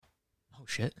Oh,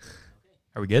 shit.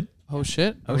 Are we good? Oh,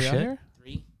 shit. Oh, shit. Here?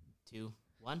 3, 2,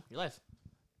 1. You're live.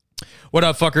 What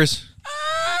up, fuckers?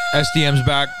 SDM's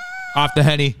back off the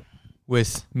Henny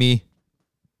with me,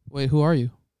 Wait, who are you?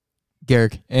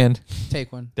 Garrick, and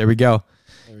Take one. there we go.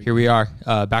 Here we are,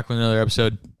 back with another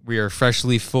episode. We are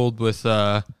freshly filled with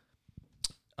Korean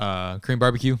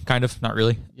barbecue, kind of, not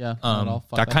really. Yeah. Not at all.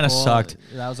 Fuck That kind of cool. sucked.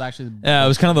 That was actually... Yeah, it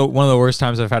was kind of one of the worst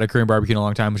times I've had a Korean barbecue in a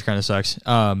long time, which kind of sucks.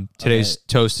 Today's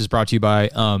toast is brought to you by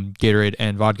Gatorade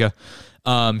and vodka.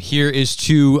 Here is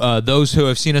to those who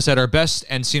have seen us at our best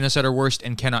and seen us at our worst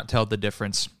and cannot tell the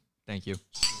difference. Thank you.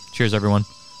 Cheers, everyone.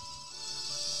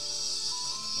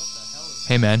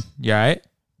 Hey, man. You all right?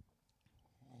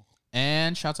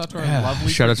 And shouts out to our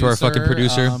lovely Shout out to our fucking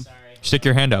producer. Sorry. Stick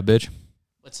your hand out, bitch.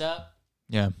 What's up?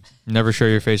 Yeah. Never show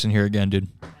your face in here again, dude.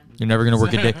 You're never gonna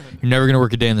work a day. You're never gonna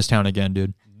work a day in this town again,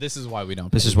 dude. This is why we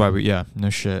don't. This is why we. Yeah. No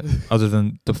shit. Other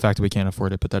than the fact that we can't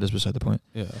afford it, but that is beside the point.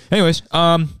 Yeah. Anyways,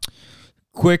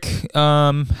 quick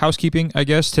housekeeping, I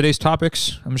guess. Today's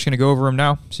topics. I'm just gonna go over them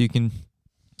now, so you can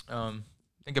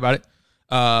think about it.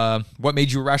 What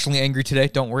made you irrationally angry today?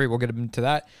 Don't worry, we'll get into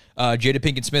that. Jada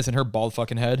Pinkett Smith and her bald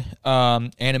fucking head.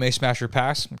 Anime Smasher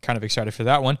Pass. I'm kind of excited for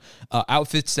that one.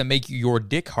 Outfits that make your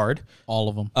dick hard. All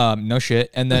of them. No shit.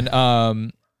 And then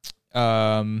oh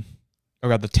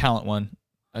god, the talent one.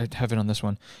 I have it on this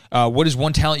one. What is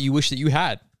one talent you wish that you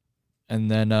had? And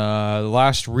then the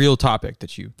last real topic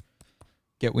that you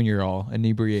get when you're all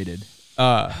inebriated.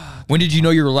 When did you know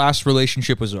your last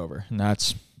relationship was over? And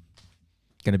that's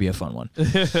gonna be a fun one.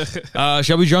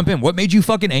 Shall we jump in? What made you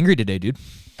fucking angry today, dude?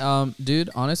 Dude,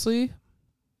 honestly,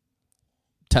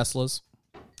 Teslas.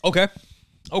 Okay.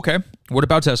 What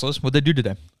about Teslas? What'd they do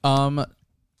today?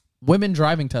 Women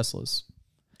driving Teslas.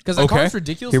 Because that Okay. car's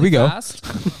ridiculously Here we go. fast.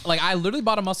 Like, I literally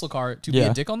bought a muscle car to be Yeah.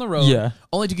 a dick on the road, Yeah.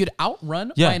 only to get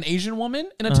outrun Yeah. by an Asian woman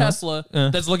in a Tesla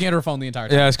that's looking at her phone the entire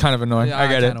time. Yeah, it's kind of annoying. Yeah, I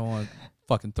get it. kind of want to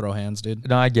fucking throw hands, dude.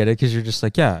 No, I get it because you're just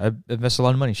like, yeah, I invest a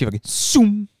lot of money. She fucking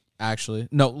zoom. Actually,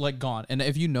 no, like gone. And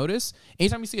if you notice,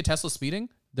 anytime you see a Tesla speeding,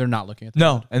 they're not looking at the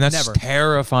No, road. and that's Never.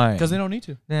 terrifying. Because they don't need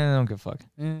to. Nah, I don't give a fuck.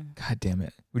 God damn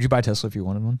it. Would you buy a Tesla if you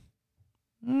wanted one?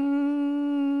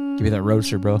 Give me that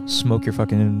Roadster, bro. Smoke your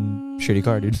fucking shitty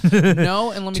car, dude.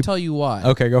 No, and let me tell you why.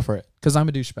 Okay, go for it. Because I'm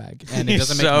a douchebag, and it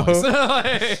doesn't So-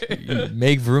 make noise.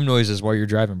 Make vroom noises while you're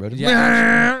driving, bro.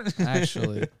 Yeah,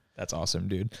 actually. That's awesome,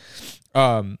 dude.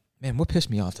 Man, what pissed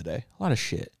me off today? A lot of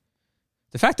shit.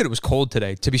 The fact that it was cold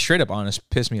today, to be straight up honest,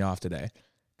 pissed me off today.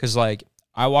 Because, like,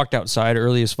 I walked outside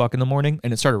early as fuck in the morning,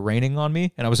 and it started raining on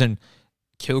me, and I was in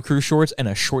Kill Crew shorts and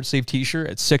a short sleeve t-shirt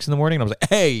at 6 in the morning, and I was like,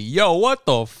 hey, yo, what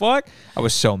the fuck? I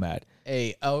was so mad.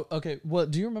 Hey, oh, okay. Well,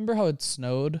 do you remember how it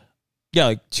snowed? Yeah,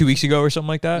 like 2 weeks ago or something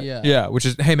like that. Yeah. Yeah, which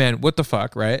is, hey, man, what the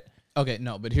fuck, right? Okay,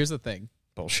 no, but here's the thing.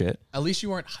 Bullshit. At least you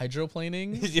weren't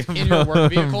hydroplaning Yeah, in your work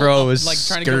vehicle. bro, it was like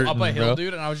trying to go up a skirting, hill, bro.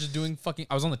 dude, and I was just doing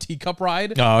I was on the teacup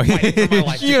ride. Oh, Fighting for my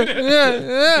life, dude.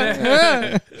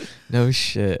 yeah. No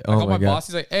shit. I Oh called my my god. boss.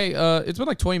 He's like, "Hey, it's been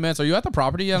like 20 minutes. Are you at the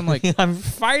property yet?" I'm like, I'm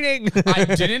fighting. I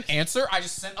didn't answer. I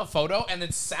just sent a photo and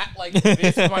then sat like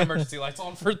this with my emergency lights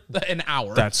on for an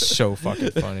hour. That's so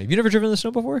fucking funny. Have you never driven in the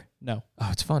snow before? no. Oh,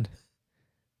 it's fun.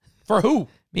 For who?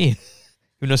 Me.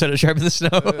 Who knows how to drive in the snow?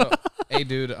 Hey,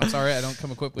 dude, I'm sorry I don't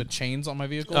come equipped with chains on my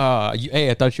vehicle. Hey,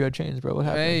 I thought you had chains, bro. What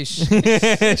happened? Hey,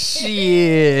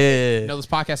 shit. no, this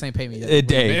podcast ain't pay me yet.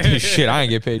 Hey, shit, I ain't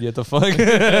get paid yet. The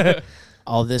fuck?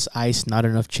 All this ice, not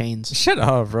enough chains. Shut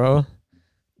up, bro.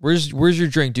 Where's your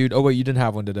drink, dude? Oh wait, you didn't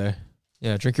have one today.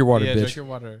 Yeah, drink your water, Yeah, bitch. drink your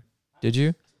water. Did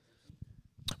you?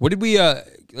 What did we?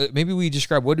 Maybe we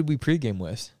describe. What did we pregame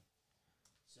with?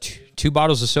 Two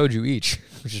bottles of soju each,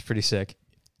 which is pretty sick.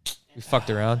 We fucked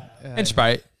around and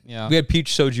Sprite. Yeah. We had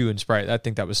peach soju and Sprite. I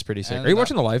think that was pretty sick. And Are you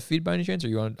watching the live feed by any chance? Or are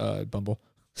you on Bumble?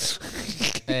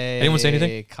 Hey, Anyone say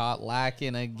anything? Caught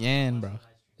lacking again, bro.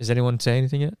 Is anyone saying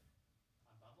anything yet?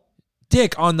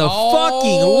 Dick on the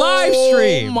fucking live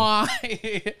stream. Oh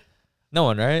my! No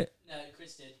one, right? No,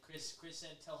 Chris did. Chris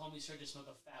said, "Tell homie sir to smoke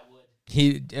a fat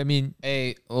wood." I mean,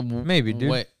 Hey, maybe, dude.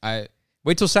 Wait,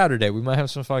 Wait till Saturday. We might have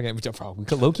some fucking. We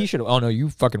could low key should. Oh no, you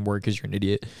fucking work because you're an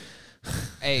idiot.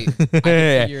 hey, I can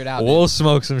figure it out. We'll dude.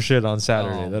 smoke some shit on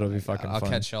Saturday. Oh That'll my be fucking God. I'll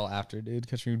fun. catch y'all after, dude.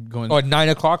 Catch me going. Oh, at 9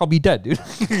 o'clock, I'll be dead, dude.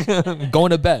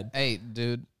 Going to bed. Hey,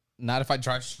 dude. Not if I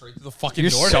drive straight through the fucking You're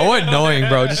door. so annoying,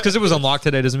 bro. Just because it was unlocked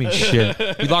today doesn't mean shit.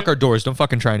 We lock our doors. Don't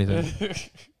fucking try anything.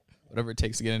 Whatever it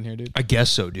takes to get in here, dude. I guess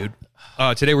so, dude.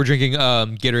 Today we're drinking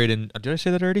Gatorade and... did I say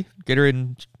that already? Gatorade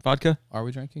and vodka? Are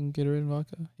we drinking Gatorade and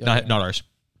vodka? Yeah. Not ours.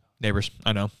 Neighbors.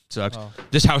 I know. Sucks. Oh.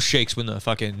 This house shakes when the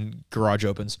fucking garage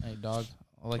opens. Hey, dog.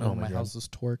 I like Oh when my my God. house is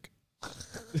twerk.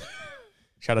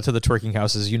 Shout out to the twerking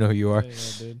houses. You know who you are. Yeah,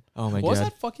 dude. Oh my What was god.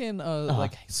 that fucking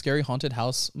like scary haunted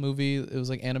house movie? It was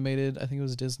like animated. I think it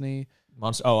was Disney.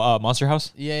 Monster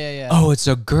House. Yeah. Oh, it's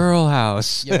a girl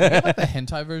house. Yeah, we got, like the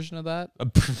hentai version of that.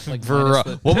 Like minus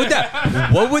the-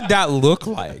 What would that look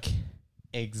like?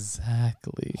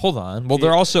 Exactly. Hold on. Well,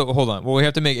 Well, we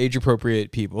have to make age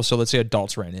appropriate people. So let's say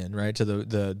adults ran in, right, to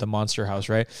the monster house,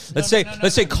 right? Let's say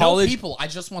college No people. I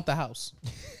just want the house.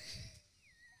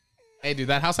 Hey, dude,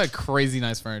 that house had crazy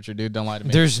nice furniture, dude. Don't lie to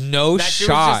me. There's no that shit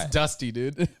was shot. just dusty,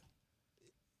 dude.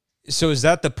 So is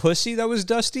that the pussy that was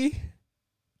dusty?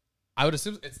 I would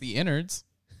assume it's the innards.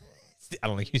 I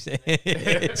don't like you say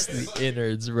it's the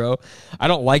innards, bro. I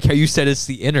don't like how you said it's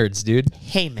the innards, dude.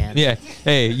 Hey, man. Yeah.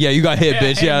 Hey, yeah, you got hit,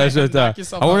 bitch. hey, Yeah, man, that's what knock I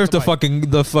yourself wonder off if the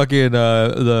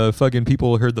fucking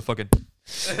people heard the fucking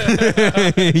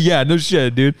yeah, no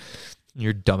shit, dude.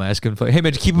 You're dumbass couldn't fuck. Hey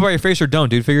man, keep it by your face or don't,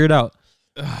 dude. Figure it out.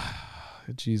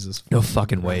 Jesus. No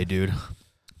fucking way, dude.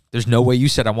 There's no way you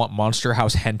said I want Monster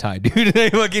House hentai, dude. I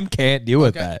fucking can't deal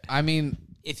with that. I mean,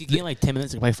 If you get like 10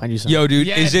 minutes, I can probably find you something. Yo, dude,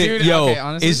 Yeah, is it dude, yo? okay,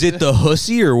 honestly. Is it the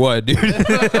hussy or what, dude?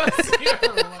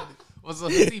 was the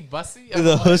hussy bussy?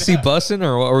 The hussy bussin'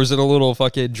 or is it a little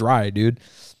fucking dry, dude?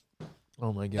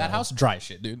 Oh my god, That house dry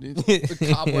shit, dude.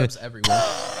 The cobwebs everywhere.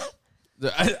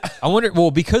 I wonder.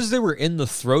 Well, because they were in the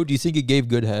throat, do you think it gave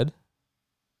good head?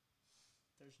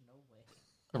 There's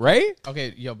no way. Right?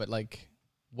 Okay, yo, but like,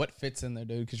 what fits in there,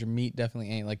 dude? Because your meat definitely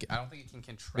ain't. Like, I don't think it can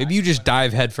contract. Maybe you just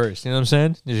dive head first. You know what I'm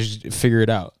saying? You just figure it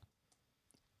out.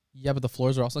 Yeah, but the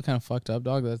floors are also kind of fucked up,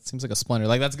 dog. That seems like a splinter.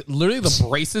 Like, that's literally the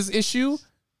braces issue,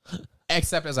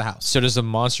 except as a house. So does the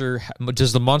monster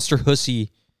hussy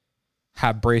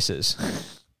have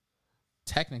braces?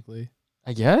 Technically,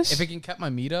 I guess. if it can cut my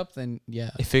meat up, then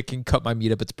yeah. If it can cut my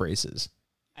meat up, it's braces.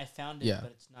 I found it, Yeah.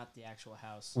 but it's not the actual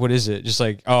house. What is it? Just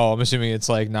like, oh, I'm assuming it's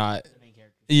like not. The main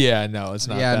character. Yeah, no, it's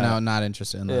not. Yeah, that. no, not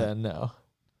interested in that. Yeah, no.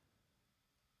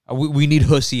 We need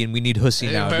hussy and we need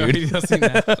hussy now, dude. I'm just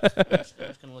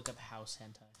gonna look up house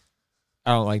hentai.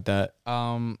 I don't like that.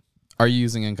 Are you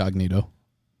using incognito?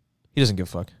 He doesn't give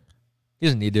a fuck. He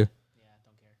doesn't need to. Yeah,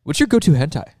 don't care. What's your go-to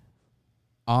hentai?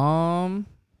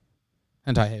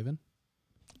 Hentai Haven.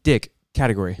 Dick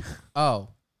category. Oh,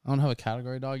 I don't have a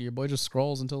category, dog. Your boy just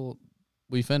scrolls until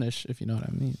we finish, if you know what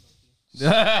I mean.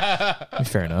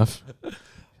 Fair enough.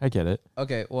 I get it.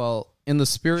 Okay, well, in the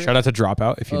spirit Shout out to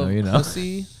Dropout if you know, of you know.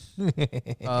 pussy,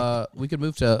 we could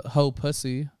move to Ho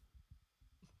Pussy.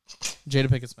 Jada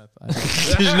Pinkett Smith.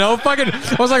 There's no fucking.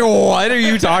 I was like, what are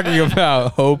you talking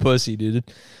about? Oh, pussy, dude.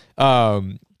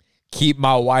 Keep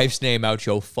my wife's name out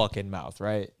your fucking mouth,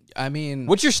 right? I mean,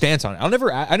 What's your stance on it?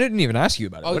 I didn't even ask you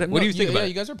about it. What do you think about yeah, it?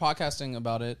 you guys are podcasting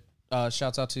about it.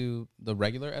 Shouts out to the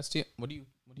regular ST. What do you?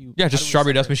 Yeah, how just do we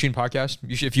Strawberry Death separate? Machine podcast.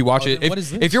 You should, if you watch Oh, it, then what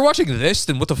is this? if you're watching this,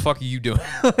 then what the fuck are you doing?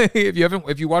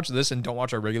 if you watch this and don't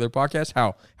watch our regular podcast,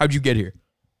 how'd you get here?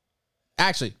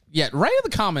 Actually, yeah, write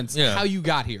in the comments Yeah. how you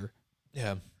got here.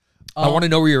 Yeah, I want to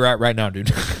know where you're at right now, dude.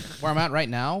 Where I'm at right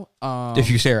now. If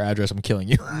you say our address, I'm killing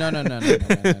you. No.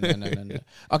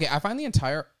 Okay, I find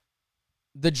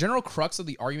the general crux of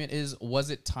the argument is, was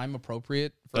it time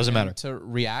appropriate for Doesn't him matter. to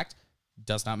react?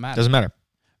 Does not matter. Doesn't matter.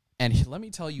 And let me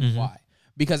tell you why.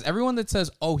 Because everyone that says,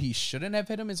 oh, he shouldn't have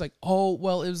hit him is like, oh,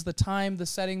 well, it was the time, the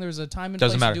setting, there was a time and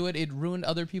Doesn't place matter. to do it. It ruined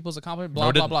other people's accomplishment, No, blah,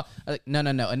 it blah, didn't. blah. Like, no.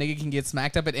 A nigga can get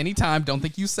smacked up at any time. Don't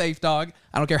think you safe, dog.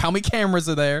 I don't care how many cameras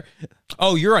are there.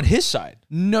 Oh, you're on his side.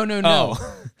 No.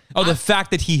 Oh, the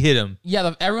fact that he hit him.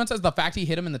 Yeah, everyone says the fact he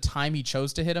hit him and the time he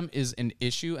chose to hit him is an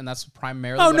issue, and that's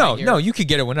primarily Oh what I hear. no, you could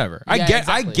get it whenever. I Yeah, get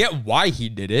exactly. why he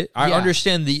did it. I Yeah.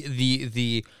 understand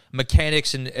the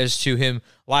mechanics and as to him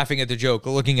laughing at the joke,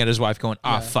 looking at his wife, going,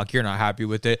 fuck, you're not happy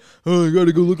with it. Oh, you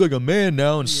gotta go look like a man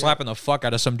now, and slapping the fuck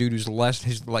out of some dude who's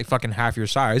like fucking half your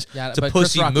size. Yeah, it's a but Chris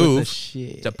pussy Rock with the move.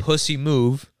 shit. It's a pussy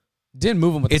move. Didn't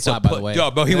move him with the It's a slap, by the way.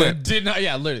 Yo, bro, he went. Did not.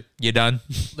 Yeah, literally. You done?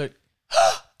 Look,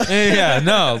 Yeah,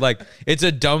 no, like it's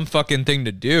a dumb fucking thing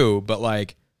to do, but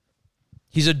like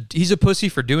he's a pussy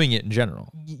for doing it in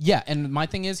general. yeah, and my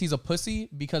thing is, he's a pussy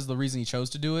because the reason he chose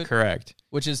to do it, Correct.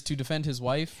 which is to defend his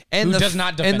wife, And who does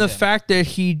not defend and the him. fact that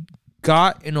he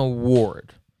got an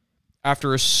award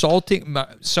after assaulting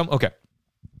okay,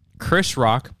 Chris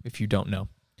Rock, if you don't know,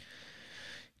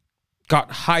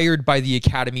 got hired by the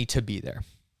Academy to be there.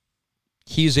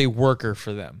 He's a worker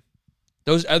for them.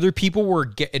 Those other people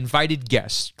were invited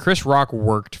guests. Chris Rock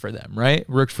worked for them, right?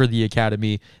 Worked for the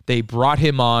Academy. They brought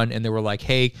him on and they were like,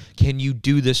 hey, can you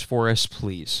do this for us,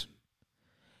 please?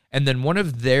 And then one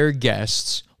of their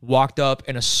guests walked up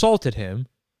and assaulted him,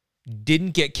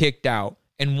 didn't get kicked out,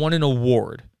 and won an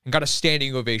award and got a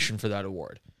standing ovation for that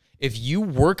award. If you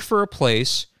work for a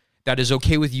place that is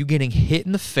okay with you getting hit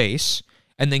in the face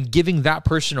and then giving that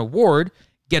person an award,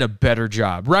 get a better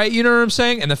job, right? You know what I'm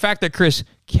saying? And the fact that Chris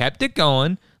kept it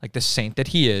going, like the saint that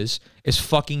he is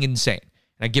fucking insane.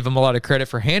 And I give him a lot of credit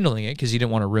for handling it because he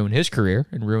didn't want to ruin his career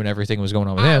and ruin everything that was going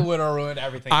on with him. I would have ruined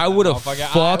everything. I would have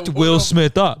fucked Will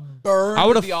Smith up. I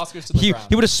would have the Oscars to the ground.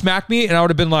 He would have smacked me, and I would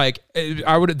have been like,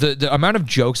 the amount of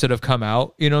jokes that have come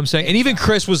out, you know what I'm saying? And even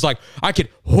Chris was like, I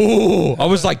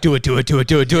was like, do it.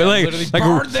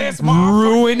 Like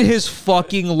ruin his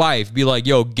fucking life. Be like,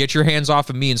 yo, get your hands off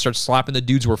of me and start slapping the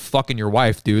dudes who are fucking your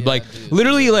wife, dude. Like,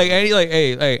 literally,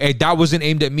 hey, that wasn't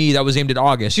aimed at me. That was aimed at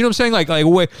August. You know what I'm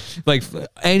saying? Like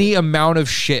any amount of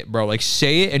shit, bro. Like,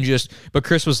 say it and just. But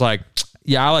Chris was like,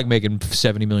 yeah, I like making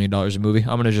 $70 million a movie.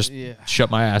 I'm going to just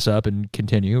shut my ass up and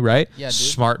continue, right? Yeah, dude.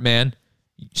 Smart man.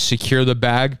 Secure the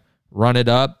bag. Run it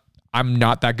up. I'm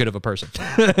not that good of a person.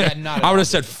 I would have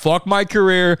said, fuck my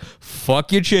career.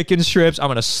 Fuck your chicken strips. I'm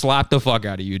going to slap the fuck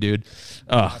out of you, dude.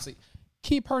 Honestly,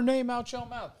 keep her name out your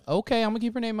mouth. Okay, I'm going to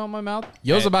keep her name out my mouth.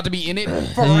 Yo's about to be in it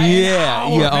for yeah.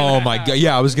 Oh, my God.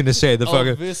 Yeah, I was going to say the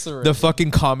Eviscerated. fucking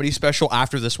comedy special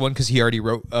after this one because he already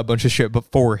wrote a bunch of shit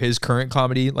before his current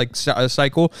comedy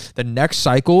cycle. The next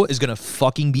cycle is going to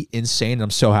fucking be insane. I'm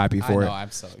so happy for it.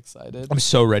 I'm so excited. I'm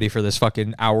so ready for this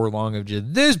fucking hour long of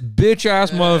just this bitch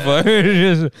ass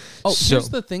motherfucker. Here's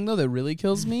the thing though that really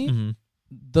kills me. Mm-hmm.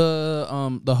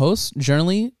 The hosts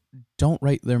generally don't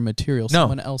write their material. No.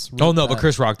 Someone else wrote Oh no, that. but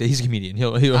Chris rocked it. He's a comedian.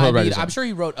 He'll write his own. I'm sure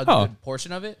he wrote a good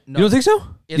portion of it. No. You don't think so?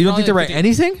 It's You don't think they probably write 50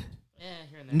 anything? Yeah,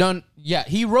 here and there. No, yeah,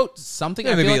 he wrote something.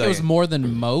 Yeah, I feel maybe like it was like- more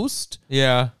than most,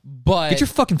 Yeah. but Get your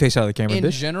fucking face out of the camera, in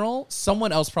bitch. general,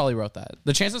 someone else probably wrote that.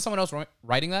 The chance of someone else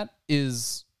writing that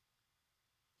is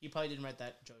He probably didn't write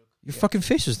that joke. Your fucking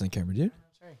face is in the camera, dude.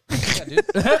 Sorry. yeah, dude.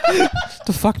 What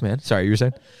the fuck, man? Sorry, you were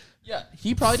saying? Yeah,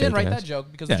 he probably didn't Fake write ass. that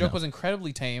joke because Yeah, the joke no. was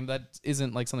incredibly tame. That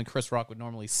isn't like something Chris Rock would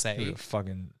normally say.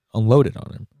 Fucking unloaded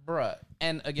on him. Bruh.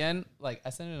 And again, like I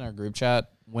sent it in our group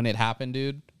chat when it happened,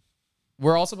 dude.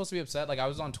 We're all supposed to be upset. Like I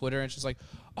was on Twitter and she's like,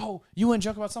 oh, you wouldn't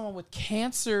joke about someone with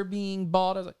cancer being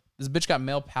bald. I was like, this bitch got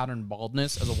male pattern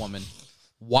baldness as a woman.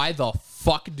 Why the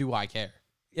fuck do I care?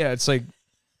 Yeah, it's like,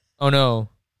 oh no,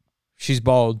 she's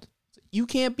bald. You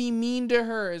can't be mean to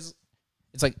her. It's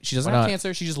like she doesn't Why have not?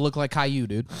 cancer. She just looked like Caillou,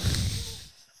 dude.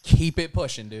 Keep it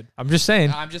pushing, dude. I'm just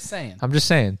saying. I'm just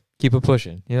saying. Keep it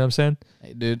pushing. You know what I'm saying?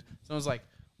 Hey, dude. Someone's like,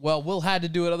 well, Will had to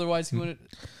do it. Otherwise, he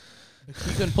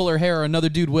couldn't pull her hair or another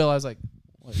dude will. I was like,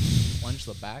 what? Plunge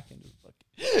the back and just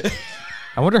fucking.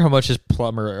 I wonder how much his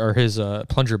plumber or his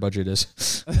plunger budget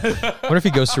is. I wonder if he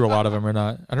goes through a lot of them or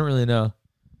not. I don't really know.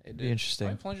 Hey, Be interesting.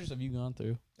 How many plungers have you gone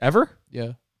through? Ever?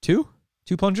 Yeah. Two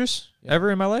plungers ever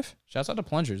in my life? Shouts out to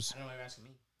plungers. I don't know why you're asking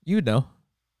me. You'd know.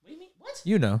 What do you mean? What?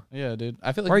 You know. Yeah, dude.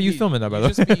 I feel like Why are you be- filming that, by you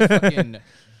the just way? be fucking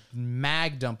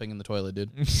mag dumping in the toilet, dude.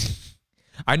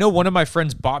 I know one of my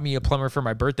friends bought me a plumber for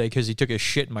my birthday because he took a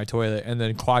shit in my toilet and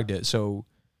then clogged it. So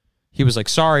he was like,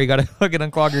 sorry, you got to fucking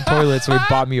unclog your toilet. So he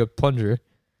bought me a plunger.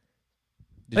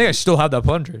 I think I still have that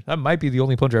plunger. That might be the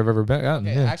only plunger I've ever gotten.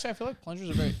 Okay, Yeah. actually, I feel like plungers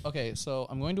are very okay. So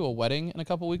I'm going to a wedding in a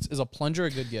couple weeks. Is a plunger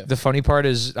a good gift? The funny part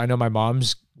is I know my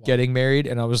mom's getting married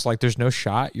and I was like, there's no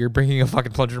shot. You're bringing a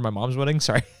fucking plunger to my mom's wedding?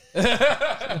 Sorry.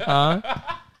 Huh?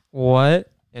 What?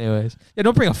 Anyways. Yeah,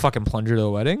 don't bring a fucking plunger to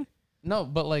a wedding. No,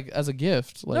 but like as a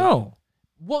gift. Like, No.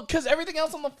 Well, because everything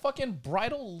else on the fucking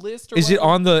bridal list. Or Is it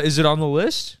whatever- on the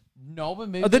list? No, but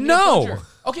maybe. Oh, then give me a no. plunger.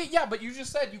 Okay, yeah, but you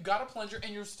just said you got a plunger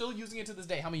and you're still using it to this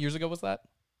day. How many years ago was that?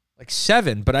 Like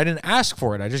 7, but I didn't ask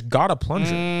for it. I just got a plunger.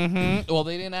 Mm-hmm. Well,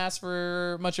 they didn't ask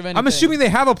for much of anything. I'm assuming they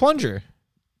have a plunger.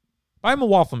 Buy him a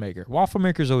waffle maker. Waffle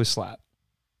makers always slap.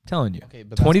 I'm telling you. Okay,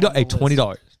 but that's $20. on the Hey, list.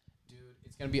 $20. Dude,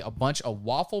 it's gonna be a bunch of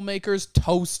waffle makers,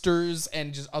 toasters,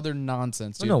 and just other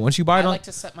nonsense. Dude. No, once you buy it I on, like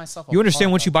to set myself. you understand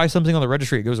apart, once you though. buy something on the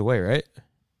registry, it goes away, right?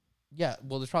 Yeah,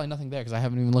 well, there's probably nothing there because I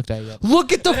haven't even looked at it yet.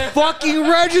 Look at the fucking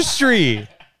registry.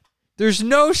 There's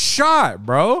no shot,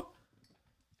 bro.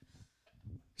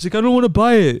 He's like, I don't want to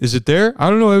buy it. Is it there? I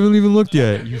don't know. I haven't even looked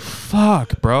yet. You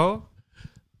fuck, bro.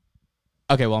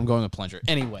 Okay, well, I'm going with plunger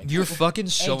anyway. You're fucking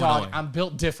so hey, dog, annoying. I'm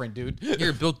built different, dude.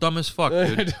 You're built dumb as fuck,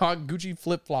 dude. Dog, Gucci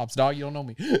flip flops, dog. You don't know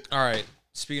me. All right.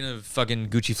 Speaking of fucking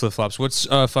Gucci flip flops, what's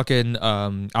fucking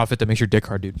outfit that makes your dick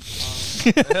hard, dude?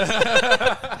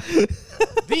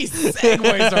 These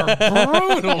segues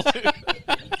are brutal. Dude.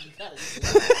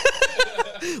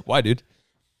 Why, dude?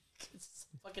 It's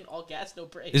fucking all gas, no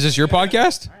brakes. Is this your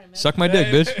podcast? All right, man. Suck my dick,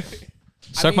 bitch.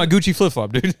 Suck my mean- Gucci flip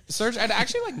flop, dude. Serge, I'd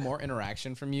actually like more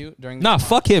interaction from you during. Nah,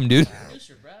 fuck him, dude.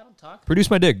 Producer, bro, I don't talk. Produce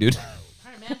my dick, dude. All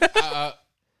right, man.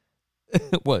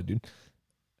 What, dude?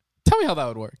 Tell me how that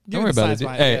would work. Don't worry about it, dude.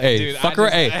 Hey,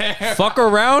 fuck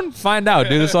around, find out,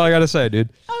 dude. That's all I gotta say,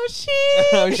 dude. Oh shit.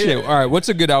 Oh shit. All right, what's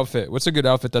a good outfit? What's a good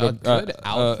outfit that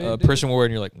a person will wear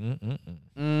and you're like,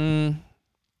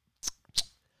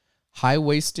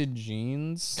 High-waisted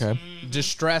jeans. Okay.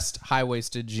 Distressed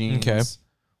high-waisted jeans. Okay.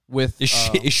 With Is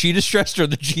she distressed or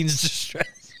the jeans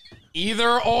distressed?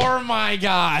 either or, my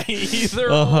guy.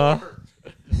 Either or.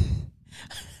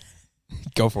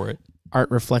 Go for it.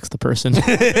 Art reflects the person.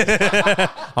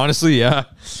 Honestly, yeah.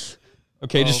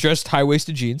 Okay, distressed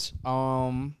high-waisted jeans.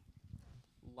 Light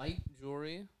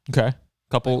jewelry. Okay.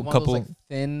 Couple. One of those, like,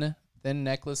 thin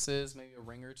necklaces, maybe a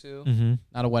ring or two. Mm-hmm.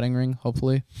 Not a wedding ring,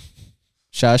 hopefully.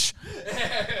 Shush.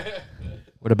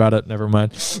 What about it? Never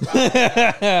mind.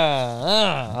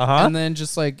 And then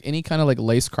just like any kind of like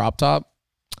lace crop top.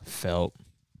 Felt.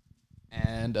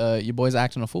 And you boys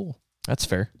acting a fool. That's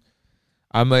fair.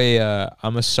 I'm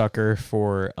a sucker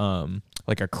for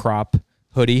like a crop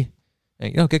hoodie.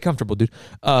 You know, get comfortable, dude.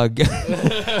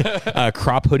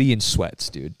 Crop hoodie and sweats,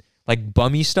 dude. Like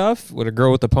bummy stuff with a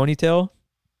girl with a ponytail.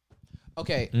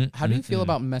 Okay, how do you feel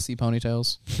about messy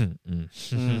ponytails?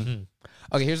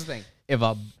 Okay, here's the thing. If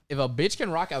a bitch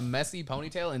can rock a messy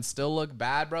ponytail and still look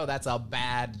bad, bro, that's a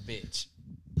bad bitch.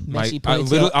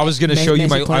 I was gonna show you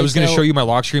my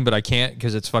lock screen, but I can't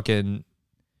because it's fucking.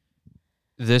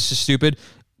 This is stupid.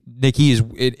 Nikki is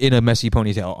in a messy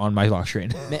ponytail on my lock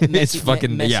screen. It's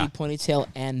fucking messy yeah. ponytail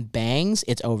and bangs.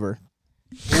 It's over.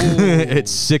 It's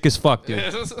sick as fuck, dude.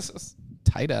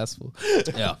 Tight ass fool.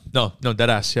 Yeah. No, dead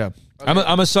ass. Yeah. Okay.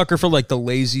 I'm a sucker for like the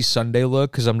lazy Sunday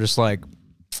look because I'm just like.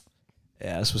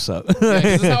 Yeah, that's what's up.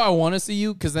 This is how I want to see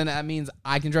you, because then that means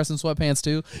I can dress in sweatpants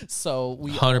too. So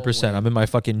we 100%. I'm in my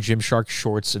fucking Gymshark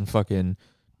shorts and fucking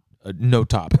no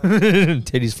top,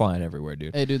 titties flying everywhere,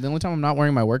 dude. Hey, dude, the only time I'm not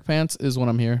wearing my work pants is when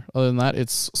I'm here. Other than that,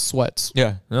 it's sweats.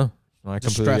 Yeah, no, I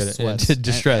completely get it. Sweats.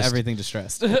 Distressed, everything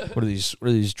distressed. What are these? What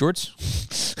are these jorts?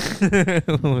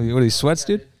 What are these sweats,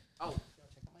 dude? Oh,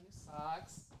 check out my new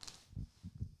socks.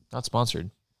 Not sponsored.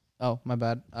 Oh, my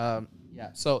bad.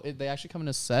 Yeah, so they actually come in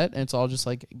a set, and it's all just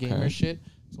like gamer shit.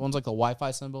 So one's like the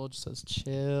Wi-Fi symbol, it just says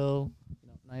chill,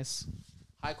 nice,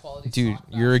 high quality. Dude,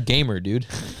 you're a gamer, dude.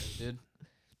 Dude,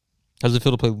 how's it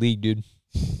feel to play League, dude?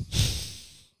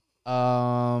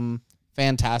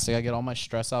 Fantastic. I get all my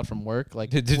stress out from work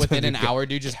like within an hour,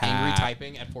 dude. Just angry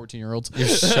typing at 14-year-olds. You're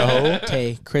so.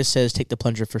 Hey, Chris says take the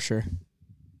plunger for sure.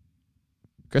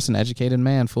 Chris, an educated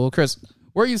man, fool. Chris,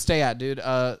 where you stay at, dude?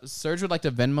 Serge would like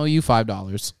to Venmo you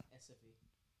 $5.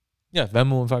 Yeah,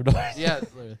 Venmo and $5. Yeah,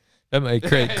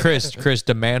 Chris,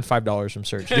 demand $5 from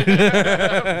Serge.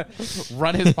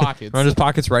 Run his pockets. Run his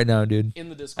pockets right now, dude. In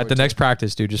the Discord. At the next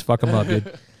practice, dude, just fuck him up,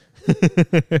 dude.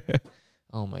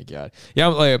 Oh my god. Yeah,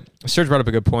 like Serge brought up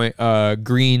a good point.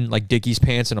 Green like Dickies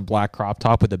pants and a black crop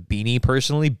top with a beanie.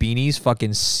 Personally, beanies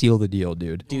fucking seal the deal,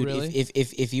 dude. Dude, really?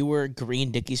 if you wear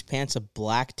green Dickies pants, a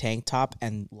black tank top,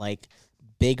 and like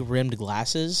big rimmed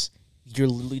glasses, you're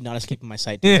literally not escaping my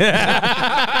sight, dude.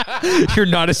 You're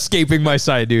not escaping my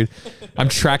sight, dude. I'm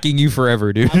tracking you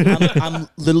forever, dude. I'm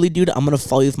literally, dude, I'm gonna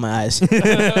follow you with my eyes.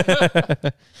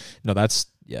 No, that's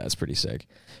pretty sick.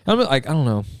 I don't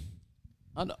know.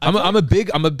 I'm a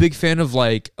big fan of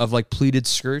like pleated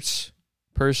skirts,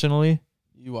 personally.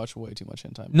 You watch way too much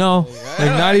hentai. No,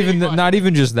 like not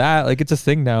even just that. Like it's a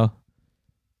thing now.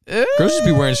 Girls just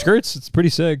be wearing skirts. It's pretty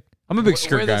sick. I'm a big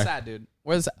skirt guy. Where's that, dude?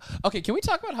 Where's that? Okay, can we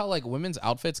talk about how like women's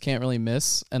outfits can't really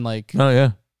miss and like oh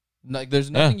yeah, like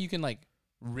there's nothing you can like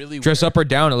really dress wear. up or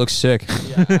down. It looks sick.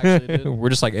 Yeah, actually, dude. We're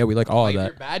just like we like all like, of if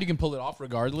that. you're bad, you can pull it off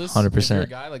regardless. 100%. If you're a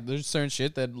guy, like there's certain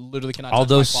shit that literally cannot.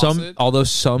 Although touch my faucet. although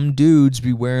some dudes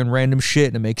be wearing random shit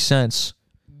and it makes sense.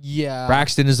 Yeah,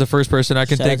 Braxton is the first person I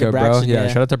can Shout out think to of, Braxton, bro. Yeah, yeah.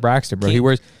 shout out to Braxton, bro. King. He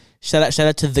wears. Shout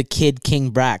out to the kid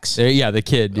King Brax. Yeah, the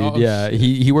kid, dude. Oh, yeah, shit.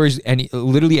 he wears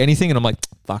literally anything, and I'm like,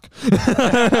 fuck,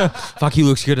 fuck. He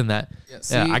looks good in that.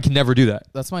 Yeah, I can never do that.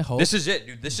 that's my hope. This is it,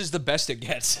 dude. This is the best it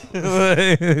gets.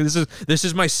 This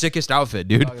is my sickest outfit,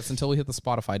 dude. Dog, it's until we hit the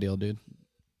Spotify deal, dude.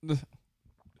 If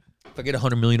I get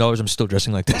 $100 million, I'm still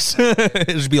dressing like this. It'd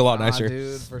just be a lot nicer.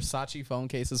 Dude, Versace phone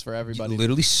cases for everybody. You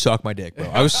literally suck my dick, bro.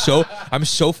 I'm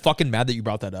so fucking mad that you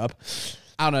brought that up.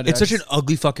 I don't know, dude. It's such an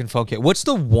ugly fucking phone case. What's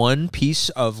the one piece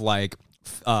of like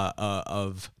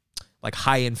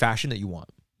high end fashion that you want?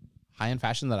 high-end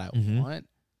fashion that I Mm-hmm. want.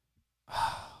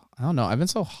 I don't know. I've been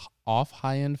so off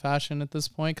high-end fashion at this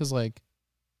point because, like,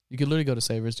 you could literally go to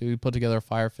Savers, dude, put together a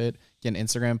fire fit, get an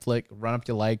Instagram flick, run up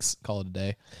your likes, call it a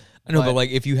day. I know, but like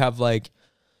if you have like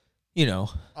you know,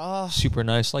 super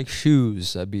nice like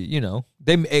shoes. That'd be, you know,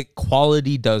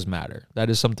 quality does matter. That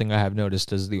is something I have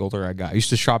noticed as the older I got. I used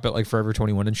to shop at like Forever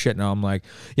 21 and shit. Now I'm like,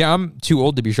 yeah, I'm too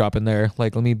old to be shopping there.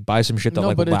 Like, let me buy some shit that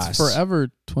like lasts. It's Forever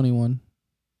 21.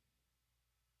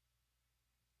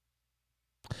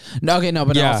 No, okay, no,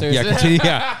 but yeah, no, seriously.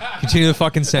 Continue the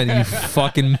fucking sentence,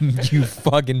 you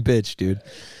fucking bitch, dude.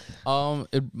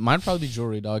 It might probably be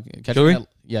jewelry, dog. Jewelry?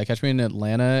 Catch me in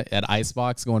Atlanta at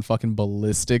Icebox going fucking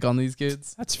ballistic on these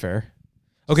kids. That's fair.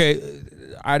 Okay,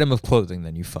 item of clothing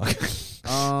then, you fuck.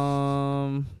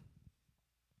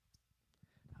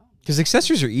 Because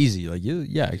accessories are easy. Like,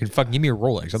 I can fucking give me a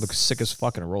Rolex. I look sick as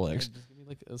fucking a Rolex. Just give me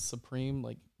like a Supreme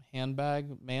like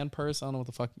handbag, man purse. I don't know what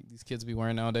the fuck these kids be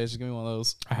wearing nowadays. Just give me one of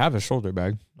those. I have a shoulder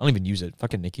bag. I don't even use it.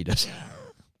 Fucking Nikki does.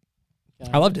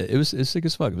 I loved it. It was sick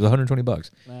as fuck. It was $120.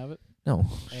 Can I have it? No,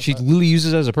 she literally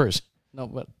uses it as a purse. No,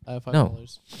 but I have $5.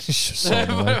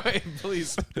 No. Wait,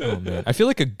 please. Oh man, I feel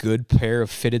like a good pair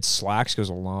of fitted slacks goes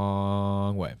a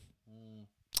long way.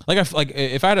 Like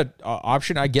if I had an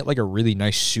option, I'd get like a really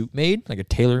nice suit made, like a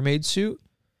tailor-made suit,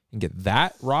 and get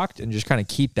that rocked and just kind of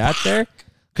keep that there.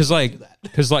 Cause like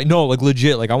no, like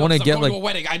legit, like I want to get like to a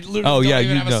wedding. I literally don't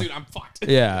even have a suit. I'm fucked.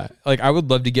 Yeah, like I would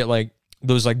love to get like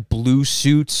those like blue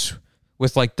suits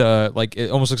with like it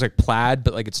almost looks like plaid,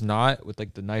 but like it's not, with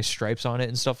like the nice stripes on it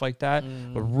and stuff like that.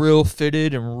 But real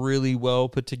fitted and really well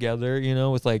put together, you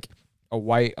know, with like a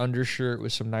white undershirt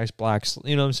with some nice blacks.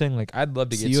 You know what I'm saying? Like I'd love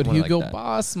to get something like that. Hugo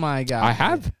Boss, my guy. I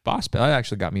have Boss, but that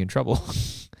actually got me in trouble.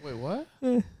 Wait, what?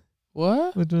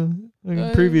 What? With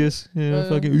the previous,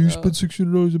 fucking, you spent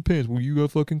 $600 in pants. Well, you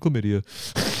got fucking chlamydia.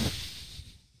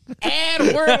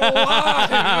 And we're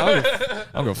live.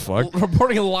 I'm gonna fuck.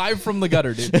 Reporting live from the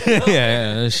gutter, dude.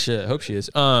 yeah, shit. Hope she is.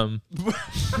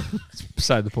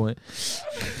 Beside the point.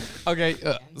 Okay,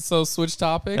 so switch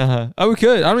topic. Oh, we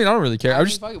could. I mean, I don't really care.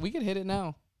 Fuck it, we could hit it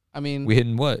now. I mean, we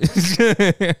hitting what?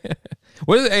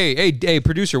 What is it? Hey,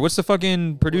 producer. What's the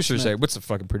fucking producer say? What's the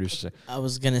fucking producer say? I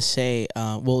was gonna say,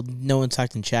 well, no one's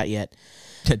talked in chat yet.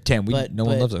 Damn, no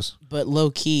one loves us. But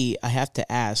low key, I have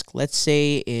to ask. Let's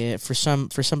say for some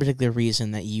particular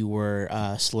reason that you were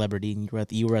a celebrity and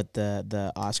you were at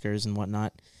the Oscars and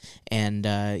whatnot, and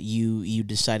you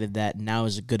decided that now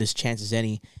is as good a chance as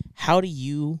any. How do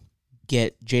you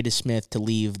get Jada Smith to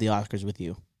leave the Oscars with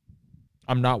you?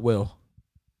 I'm not Will.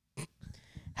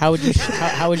 How would you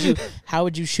how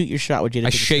would you shoot your shot with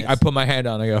Jada? Smith? I put my hand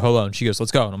on. I go, hold on. She goes,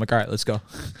 let's go. And I'm like, all right, let's go.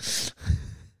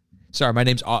 Sorry, my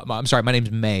name's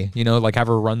May. You know, like have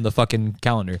her run the fucking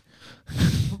calendar.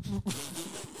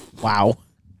 Wow.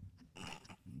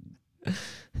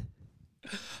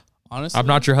 Honestly, I'm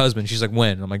not your husband. She's like,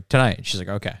 when? I'm like, tonight. She's like,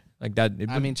 okay. Like that.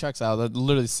 I mean, checks out. That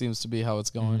literally seems to be how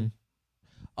it's going.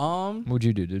 What would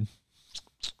you do, dude?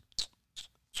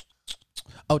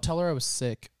 Oh, tell her I was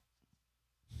sick.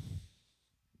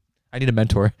 I need a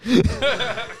mentor.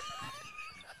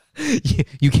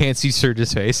 You can't see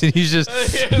Serge's face, and he's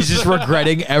just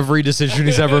regretting every decision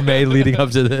he's ever made leading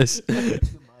up to this.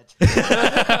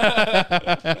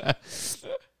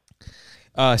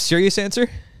 Serious answer?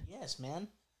 Yes, man.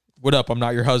 What up? I'm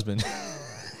not your husband.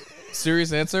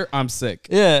 Serious answer? I'm sick.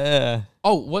 Yeah.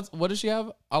 Oh, what does she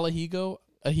have? Alahigo?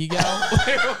 Ahigal?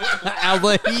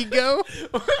 Alahigo?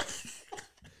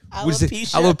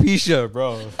 Alopecia. Alopecia,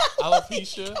 bro.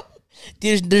 Alopecia?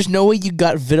 There's no way you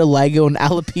got vitiligo and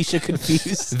alopecia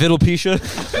confused. Vitilipecia?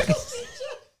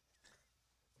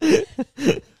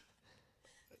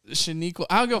 Shaniqua.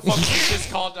 I don't give a fuck what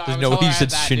it's called. There's no way you said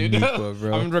Shaniqua,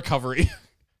 bro. I'm in recovery.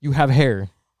 You have hair.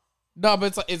 No,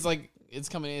 but it's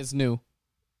coming. It's new.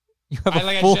 You have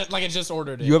I just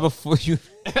ordered it. You have a full. You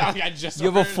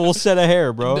have a full set of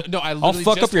hair, bro. No, I'll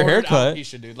fuck up your haircut.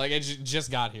 Alopecia, dude. Like it just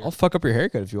got here. I'll fuck up your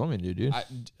haircut if you want me to, dude.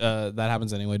 That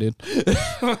happens anyway, dude.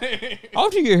 How often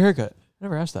do you get a haircut? I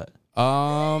never asked that.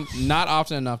 Not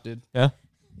often enough, dude. Yeah.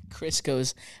 Chris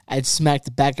goes, I'd smack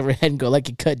the back of her head and go like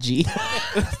a cut G.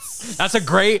 That's a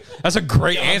great answer. That's a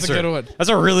good one. That's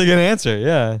a really good answer.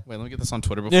 Yeah. Wait, let me get this on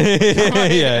Twitter before.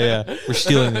 yeah. We're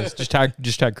stealing this. Just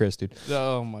tag Chris, dude.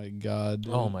 Oh my god.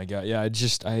 Dude. Oh my god. Yeah. Yeah,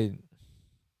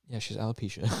 she's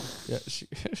alopecia. Yeah,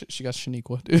 she got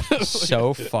Shaniqua, dude.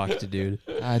 So fucked, dude.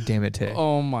 God damn it, Tay.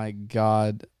 Oh my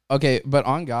god. Okay, but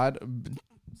on God,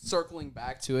 circling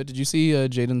back to it, did you see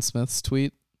Jaden Smith's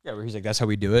tweet? Yeah, where he's like, that's how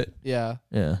we do it. Yeah.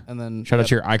 Yeah. And then shout out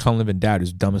to your icon living dad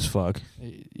who's dumb as fuck.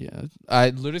 Yeah. I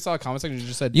literally saw a comment section that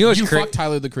just said, you fuck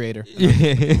Tyler the Creator. You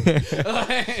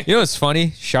know what's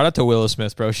funny? Shout out to Willow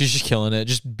Smith, bro. She's just killing it.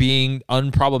 Just being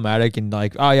unproblematic and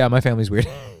like, oh yeah, my family's weird.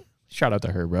 Shout out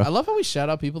to her, bro. I love how we shout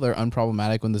out people that are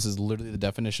unproblematic when this is literally the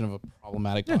definition of a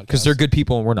problematic podcast. Because they're good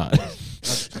people and we're not.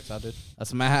 checks out, dude.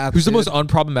 That's math. Who's the dude. most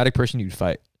unproblematic person you'd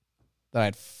fight? that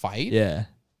I'd fight? Yeah.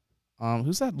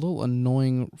 Who's that little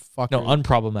annoying fucker? No,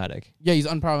 unproblematic. Yeah, he's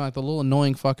unproblematic. The little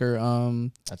annoying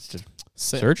fucker. That's just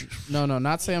Sa- Serge? No,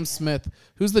 not Sam Smith.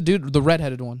 Who's the dude? The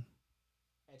redheaded one.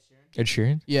 Ed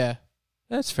Sheeran? Yeah.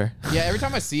 That's fair. Yeah, every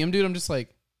time I see him, dude, I'm just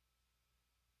like,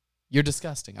 you're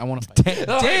disgusting. I want to fight. Damn.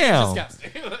 Like, Damn. you're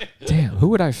disgusting. Damn. Who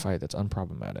would I fight that's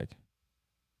unproblematic?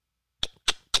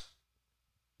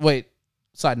 Wait,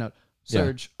 side note. Yeah.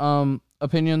 Serge,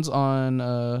 opinions on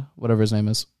whatever his name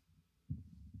is.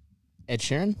 Ed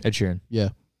Sheeran. Ed Sheeran. Yeah.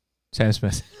 Sam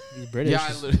Smith. He's British.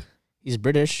 Yeah, He's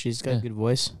British. He's got Yeah. a good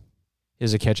voice. He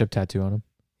has a ketchup tattoo on him.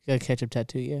 He got a ketchup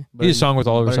tattoo. Yeah. He has a song with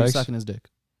Oliver But he's Sykes. sucking his dick.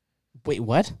 Wait,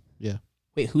 what? Yeah.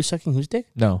 Wait, who's sucking whose dick?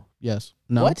 No. Yes.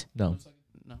 No. What? No.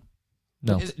 No.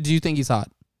 No. Do you think he's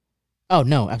hot? Oh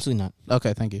no, absolutely not.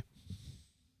 Okay, thank you.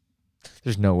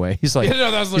 There's no way. He's like,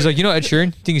 No, that was he's like, you know Ed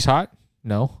Sheeran? Think he's hot?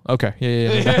 No. Okay.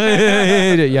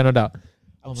 Yeah. Yeah, no doubt.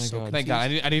 Oh my God. Thank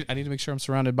God. I need to make sure I'm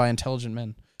surrounded by intelligent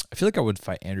men. I feel like I would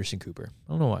fight Anderson Cooper.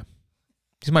 I don't know why.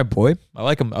 He's my boy. I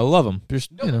like him. I love him.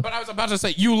 Just No, you know. but I was about to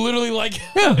say you literally like.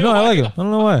 Yeah. No, I like him. I don't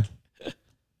know why. I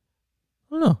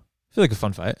don't know. I feel like a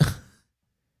fun fight.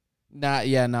 Nah,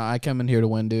 I come in here to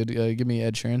win, dude. Give me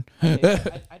Ed Sheeran.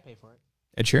 I'd pay for it.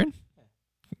 Ed Sheeran?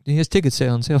 He has tickets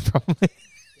on sale probably.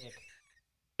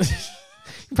 You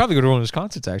can probably go to one of his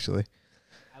concerts actually.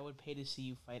 I would pay to see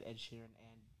you fight Ed Sheeran, and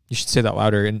You should say that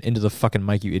louder and into the fucking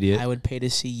mic, you idiot. I would pay to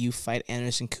see you fight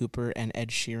Anderson Cooper and Ed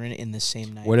Sheeran in the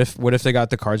same night. What if they got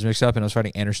the cards mixed up and I was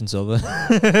fighting Anderson Silva?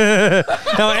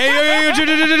 No, hey,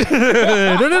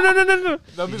 no.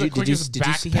 That'd be Did you- did you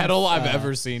see him, backpedal I've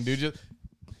ever seen, dude.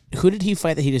 Who did he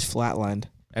fight that he just flatlined?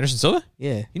 Anderson Silva?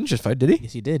 Yeah. He didn't just fight, did he?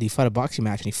 Yes, he did. He fought a boxing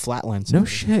match and he flatlined No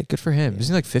somebody. shit. Good for him.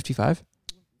 Isn't he like 55?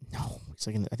 No. It's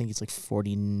like I think he's like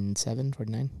 47,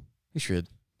 49. He should.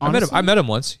 Honestly? I met him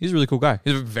once. He's a really cool guy.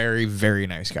 He's a very, very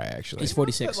nice guy, actually. He's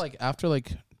 46. Like after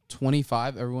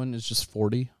 25, everyone is just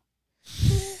 40.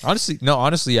 Honestly,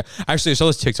 yeah. Actually, I saw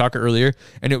this TikTok earlier,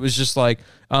 and it was just like,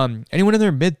 anyone in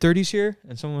their mid 30s here?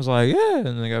 And someone was like, yeah.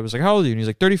 And the guy was like, how old are you? And he's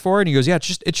like, 34. And he goes, yeah,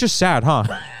 it's just sad, huh?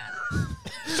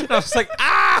 And I was like,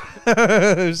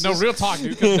 No, real talk,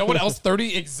 dude. Because no one else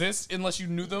 30 exists unless you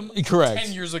knew them Correct.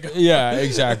 10 years ago. Yeah,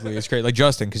 exactly. It's great. Like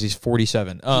Justin, because he's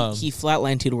 47. He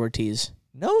flatlined Tito Ortiz.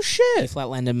 No He shit.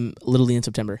 flatlined him literally in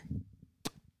September.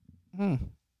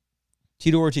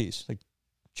 Tito Ortiz, like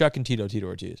Chuck and Tito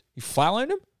Ortiz. You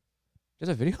flatlined him? Is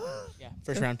that video? Yeah,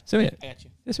 first round. Send me it. I got you.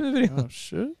 Send me the video. Oh,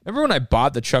 shit. Remember when I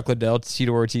bought the Chuck Liddell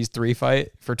Tito Ortiz 3 fight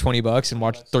for $20 and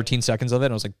watched 13 seconds of it?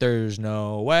 And I was like, there's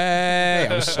no way.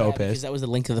 I was so Yeah, because pissed. that was the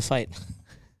link to the fight.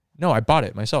 No, I bought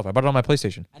it myself. I bought it on my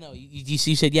PlayStation. I know. You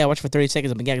said, yeah, watch for 30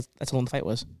 seconds. I'm like, yeah, that's how long the fight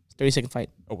was. 30-second fight.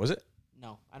 Oh, was it?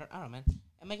 No, I don't know, man.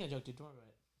 I'm making a joke, dude. Don't worry about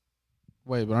it.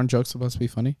 Wait, but aren't jokes supposed to be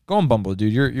funny? Go on Bumble,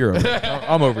 dude. You're over.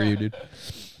 I'm over you, dude.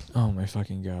 Oh my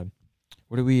fucking god.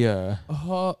 What do we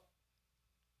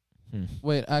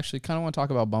Wait, actually, kind of want to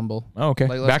talk about Bumble. Oh, okay.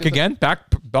 Like, let's Back get the- again?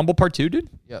 Bumble part 2, dude?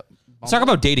 Yep. Let's talk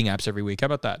about dating apps every week. How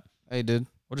about that? Hey, dude.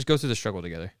 We'll just go through the struggle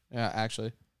together. Yeah,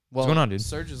 actually. Well, going on, dude?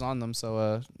 Serge is on them,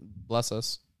 so bless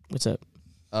us. What's up?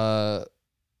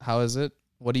 How is it?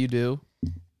 What do you do?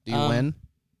 Do you win?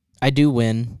 I do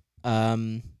win. I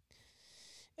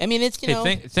mean, it's, you know.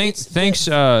 Thanks,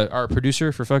 our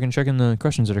producer, for fucking checking the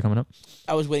questions that are coming up.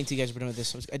 I was waiting till you guys were done with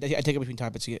this. I take it between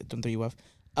topics to don't throw you off.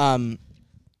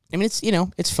 I mean, it's, you know,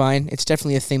 it's fine. It's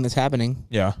definitely a thing that's happening.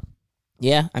 Yeah.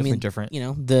 Yeah, I Definitely mean, different. you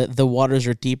know, the waters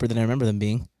are deeper than I remember them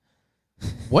being.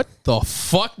 What the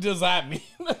fuck does that mean?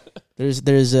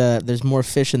 There's more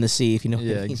fish in the sea, if you know. What I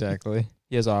Yeah, mean. exactly.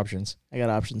 He has options. I got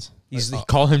options.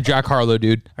 Call him Jack Harlow,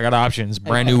 dude. I got options.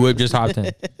 Brand new whip just hopped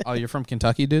in. Oh, you're from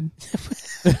Kentucky, dude?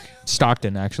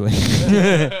 Stockton, actually.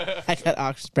 I got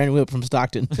options. Brandon Whip from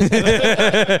Stockton.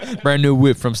 Brand new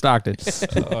whip from Stockton.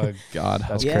 Oh, God.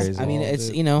 That's yeah, crazy. I mean,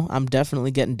 it's, you know, I'm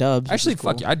definitely getting dubs. which Actually, is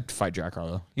cool. fuck you. I'd fight Jack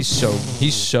Harlow. He's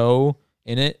so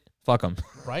in it. Fuck him.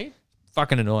 Right?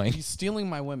 Fucking annoying. He's stealing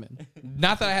my women.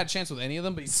 Not that I had a chance with any of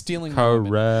them, but he's stealing my women.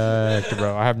 Correct,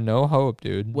 bro. I have no hope,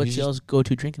 dude. What's He's just y'all's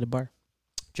go-to drink at a bar?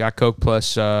 Jack Coke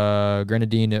plus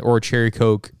grenadine or cherry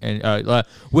Coke and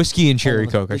whiskey and cherry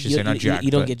Coke. I should say, not Jack.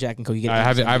 You don't but get Jack and Coke. You get I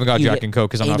haven't got Jack and Coke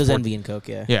because I'm not. Angels 14. Envy and Coke.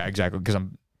 Yeah. Yeah, exactly. Because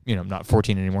I'm not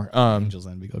 14 anymore. Angels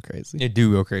Envy go crazy. It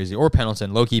do go crazy. Or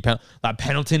Pendleton. Low-key that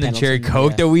Pendleton and cherry Pendleton,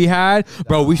 Coke yeah. that we had.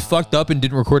 Bro, we fucked up and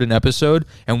didn't record an episode.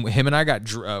 And him and I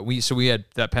got... we had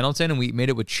that Pendleton and we made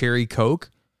it with cherry Coke.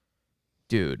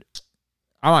 Dude,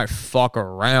 I might fuck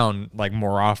around like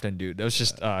more often, dude. That was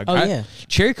just... yeah.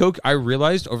 Cherry Coke, I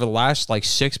realized over the last like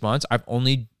 6 months,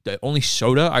 the only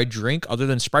soda I drink other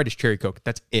than Sprite is cherry Coke.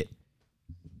 That's it.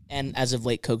 And as of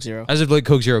late, Coke Zero. As of late,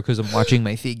 Coke Zero because I'm watching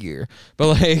my figure.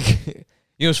 But like,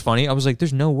 you know, what's funny? I was like,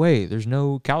 there's no way. There's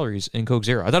no calories in Coke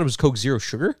Zero. I thought it was Coke Zero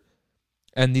sugar.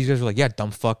 And these guys were like, yeah,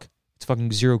 dumb fuck. It's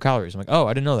fucking 0 calories. I'm like, oh,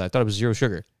 I didn't know that. I thought it was 0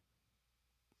 sugar.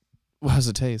 How does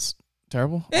it taste?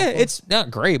 Terrible? Yeah, it's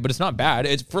not great, but it's not bad.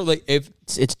 It's for like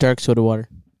It's dark soda water.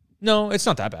 No, it's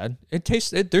not that bad. It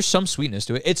tastes. There's some sweetness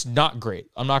to it. It's not great.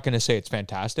 I'm not gonna say it's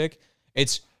fantastic.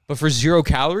 But for 0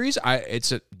 calories,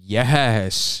 it's a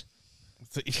yes.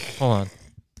 Hold on,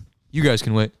 you guys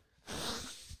can wait.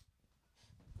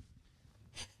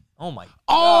 Oh my!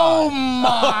 Oh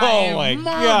my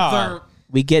god!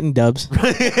 We getting dubs.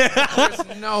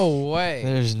 There's no way.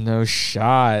 There's no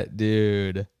shot,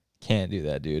 dude. Can't do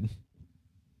that, dude.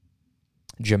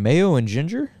 Jameo and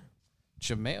ginger?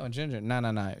 Jameo and ginger.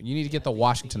 No. You need to get the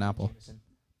Washington apple.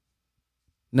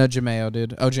 No Jameo,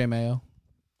 dude. OJ Mayo.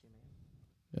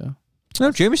 Yeah.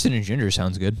 No, Jameson and ginger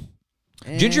sounds good.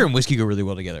 Ginger and whiskey go really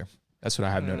well together. That's what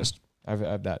I have noticed.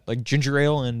 I've that. Like ginger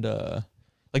ale and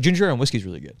ginger ale and whiskey is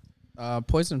really good.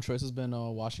 Poison of choice has been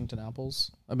Washington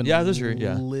apples. I've been those are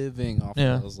living off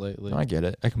of those lately. I get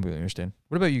it. I completely understand.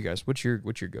 What about you guys? What's your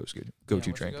go-to drink?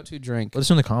 Go-to drink. Let us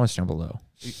know in the comments down below.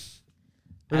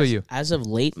 What about you? As of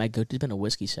late, my go-to's been a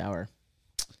whiskey sour.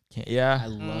 I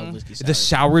love whiskey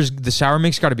sour. The sour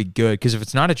mix got to be good because if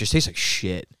it's not, it just tastes like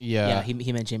shit. Yeah.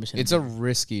 He meant Jameson. It's a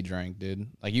risky drink, dude.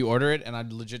 Like you order it, and I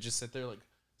legit just sit there like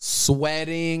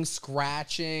sweating,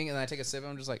 scratching, and then I take a sip, and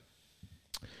I'm just like,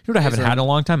 you know what I haven't had in a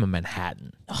long time? A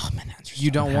Manhattan. Oh, Manhattan's you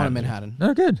don't want a Manhattan.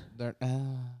 They're good.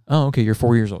 Oh, okay. You're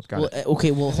 4 years old. Got it. Okay,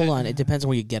 well, hold on. It depends on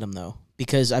where you get them, though.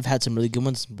 Because I've had some really good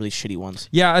ones, some really shitty ones.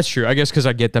 Yeah, that's true. I guess because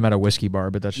I get them at a whiskey bar,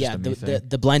 but that's just a me thing.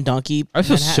 The Blind Donkey. I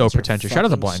feel so Manhattans are pretentious. Shout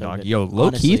out to Blind so Donkey. good. Yo, low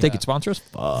Honestly, key, if they could sponsor us,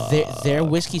 fuck. Their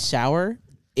whiskey sour,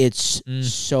 it's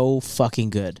so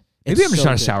fucking good. Maybe I'm just so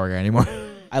not a good. sour guy anymore.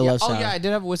 I love sour. Oh yeah, I did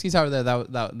have a whiskey sour there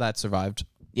that survived.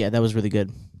 Yeah, that was really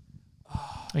good.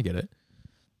 I get it.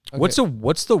 Okay.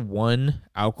 What's the one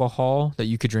alcohol that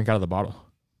you could drink out of the bottle?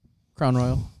 Crown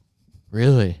Royal.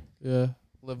 Really? Yeah.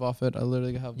 Live off it. I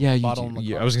literally have Yeah, a you bottle do. in the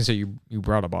Yeah, car. I was gonna say you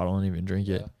brought a bottle and even drink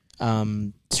it.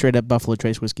 Straight up Buffalo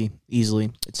Trace whiskey,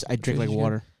 easily. I drink like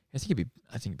water. I think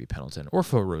it'd be Pendleton or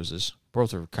Four Roses.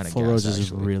 Both are kind of. Four Roses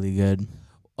is really good.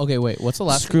 Okay, wait. What's the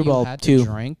last Screwball thing you had 2. to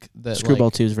drink that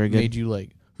Screwball 2 is very good. made you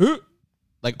like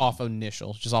off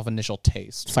initial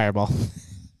taste? Fireball.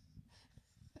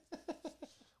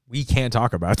 We can't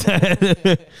talk about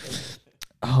that.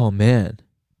 Oh man.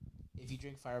 If you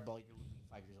drink Fireball, you're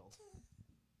 5 years old.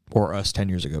 Or us 10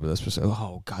 years ago, but that's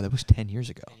oh god, that was 10 years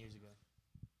ago. 10 years ago.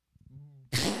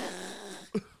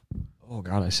 Oh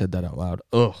god, I said that out loud.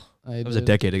 Ugh. That was a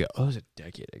decade ago. Oh, it was a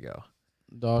decade ago.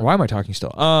 Dog. Why am I talking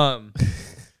still? Man,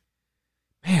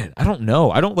 I don't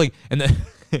know. I don't like, and then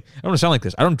I don't want to sound like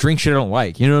this. I don't drink shit I don't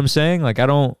like. You know what I'm saying? Like I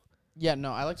don't. Yeah,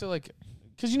 no, I like to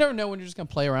because you never know when you're just gonna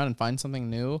play around and find something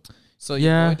new. So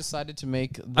Yeah. you decided to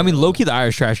make. I mean, low key, the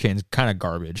Irish trash can is kind of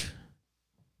garbage.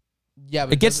 Yeah,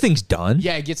 but It gets things done.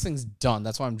 Yeah, it gets things done.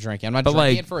 That's why I'm drinking. I'm not But,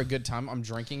 drinking like- it for a good time. I'm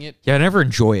drinking it. Yeah, I never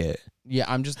enjoy it. Yeah,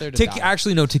 I'm just there to die.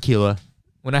 Actually, no tequila.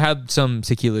 When I had some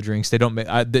tequila drinks, they don't make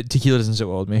the tequila doesn't sit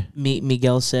well with me.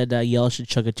 Miguel said y'all should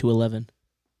chug a 211.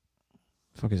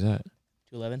 Fuck is that?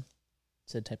 211?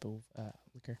 It's a type of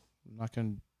liquor. I'm not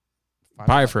gonna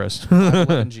Buy it for us.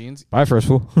 5'11" jeans. Buy it for us,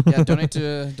 fool. Yeah, donate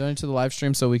to the live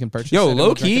stream so we can purchase. Yo, it and low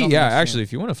we'll drink it key, on the yeah. live stream. Actually,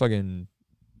 if you want to fucking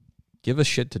give us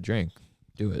shit to drink,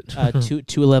 do it.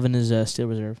 211 is Steel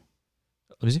Reserve.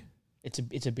 Let me see. It's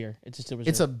a beer. It's a Steel Reserve.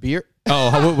 It's a beer.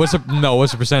 Oh, what's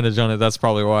the percentage on it? That's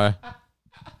probably why.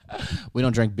 We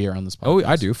don't drink beer on this podcast. Oh,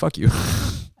 I do. Fuck you.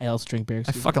 I also drink beer.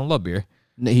 I fucking love beer.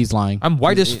 No, he's lying. I'm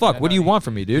white as fuck. What do you want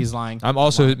from me, dude? He's lying. I'm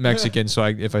also Mexican, so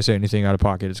if I say anything out of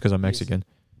pocket, it's because I'm Mexican.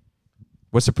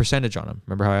 What's the percentage on them?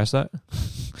 Remember how I asked that?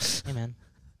 Hey, man.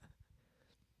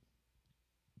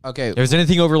 Okay. If there's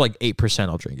anything over like 8%,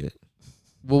 I'll drink it.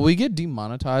 Will we get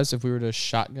demonetized if we were to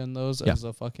shotgun those as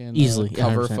a fucking Easily,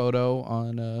 cover 100%. photo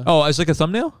on? Oh, as like a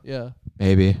thumbnail? Yeah.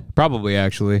 Maybe. Probably,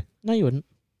 actually. No, you wouldn't.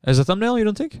 As a thumbnail, you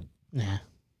don't think? Nah. I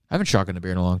haven't shotgunned a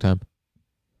beer in a long time.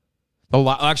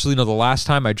 Actually, no. The last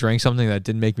time I drank something that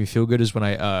didn't make me feel good is when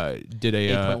I did a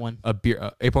 8.1. a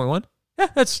beer 8.1.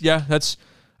 That's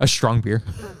a strong beer.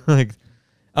 Like,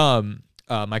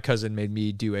 my cousin made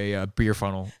me do a beer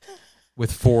funnel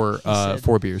with four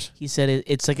beers. He said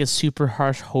it's like a super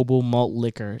harsh hobo malt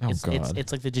liquor. Oh, it's God.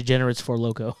 it's like the Degenerates Four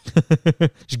Loco.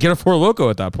 Just get a Four Loco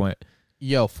at that point.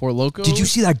 Yo, Four Locos. Did you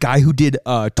see that guy who did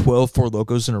 12 Four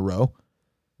Locos in a row?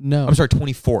 No. I'm sorry,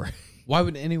 24. Why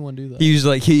would anyone do that? He's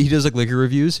like he does like liquor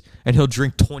reviews and he'll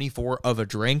drink 24 of a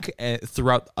drink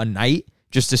throughout a night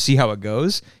just to see how it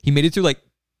goes. He made it through like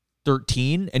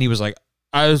 13, and he was like,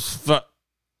 I was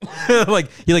like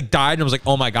he like died, and I was like,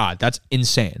 oh my god, that's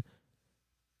insane.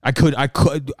 I could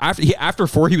after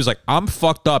 4 he was like, I'm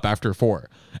fucked up after 4,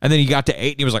 and then he got to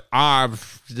 8 and he was like,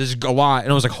 this is a lot,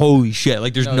 and I was like, holy shit,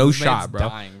 like there's no this shot, man's bro.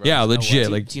 dying, bro. Yeah, There's no legit.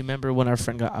 way. Like Do you remember when our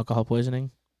friend got alcohol poisoning?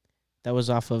 That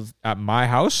was off of at my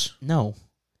house. no.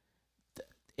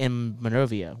 In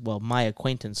Monrovia, well, my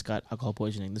acquaintance got alcohol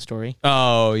poisoning. The story.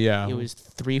 Oh yeah, It was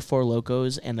 3 4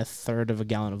 Locos and a third of a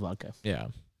gallon of vodka. yeah,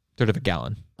 third of a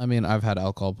gallon. I mean, I've had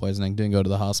alcohol poisoning. Didn't go to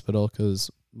the hospital because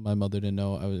my mother didn't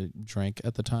know I drank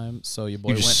at the time. So your boy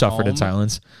You just went suffered in home.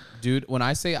 silence. Dude, when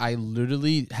I say I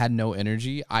literally had no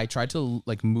energy, I tried to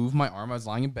like move my arm. I was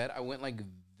lying in bed. I went like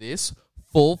this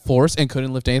full force and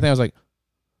couldn't lift anything. I was like,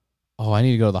 oh, I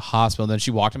need to go to the hospital. And then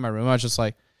she walked in my room. I was just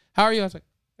like, how are you? I was like,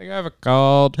 I think I have a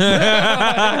cold.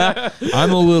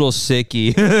 I'm a little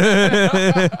sicky.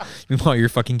 Meanwhile, you're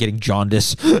fucking getting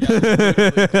jaundice.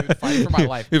 Dude, fighting for my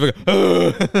life. You're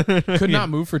like, Could not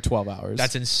move for 12 hours.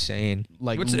 That's insane.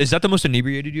 Like, Is that the most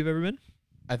inebriated you've ever been?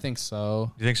 I think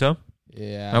so. You think so?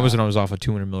 Yeah. That was when I was off a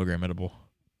 200 milligram edible.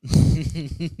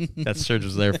 That Serge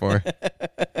was there for.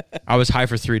 I was high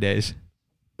for 3 days.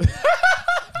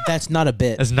 That's not a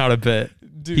bit. That's not a bit.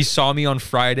 Dude. He saw me on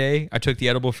Friday. I took the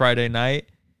edible Friday night.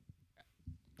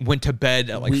 Went to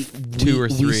bed at like 2 or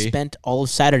 3. We spent all of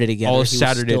Saturday together. all He of was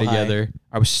Saturday still high. together.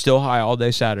 I was still high all day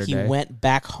Saturday. He went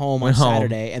back home Went on home.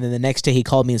 Saturday, and then the next day he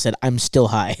called me and said, "I'm still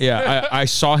high." Yeah, I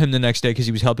saw him the next day because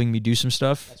he was helping me do some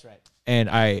stuff. That's right. And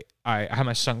I had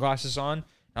my sunglasses on.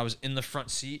 I was in the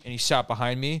front seat, and he sat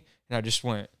behind me, and I just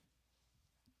went.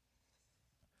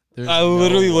 There's I no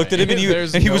literally looked at way. him, and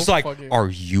There's he no was like, fucking- "Are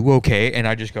you okay?" And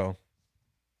I just go.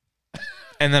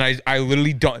 And then I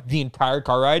literally don't, the entire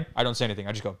car ride, I don't say anything.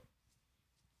 I just go.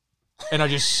 And I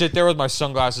just sit there with my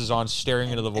sunglasses on, staring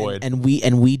into the void. And we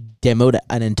demoed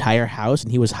an entire house,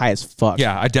 and he was high as fuck.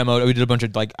 Yeah, I demoed. We did a bunch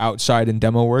of like outside and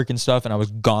demo work and stuff, and I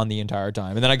was gone the entire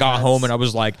time. And then I got home and I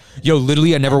was like, "Yo,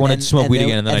 literally, I never wanted to smoke weed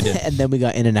again." And then I did. And then we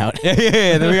got in and out. Yeah.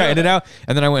 And then we got in and out,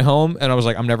 and then I went home and I was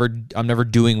like, "I'm never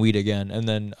doing weed again." And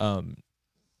then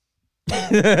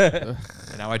and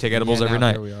now I take edibles Yeah, every now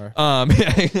night. here we are.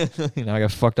 I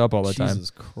got fucked up all the time. Jesus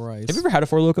Christ. Have you ever had a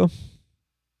Four Loko?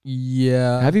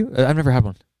 Yeah. Have you? I've never had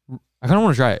one. I kind of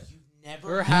want to try it.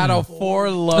 Ever had a Four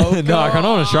Loko? No, I kind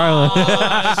of want to try one.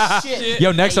 Oh, shit.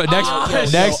 Yo, next,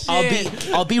 shit.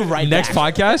 I'll be right next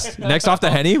back. podcast, next off the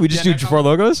Henny, we just do next Four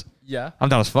Logos. Yeah. I'm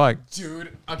down as fuck.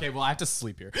 Dude. Okay, well, I have to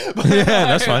sleep here. Yeah,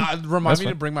 that's fine. Remind That's me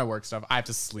fine. to bring my work stuff. I have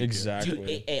to sleep Dude,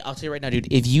 hey, I'll tell you right now,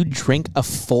 dude. If you drink a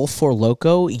full Four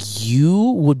Loko,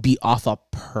 you would be off a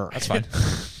perk. That's fine.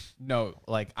 No,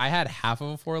 like I had half of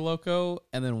a Four Loko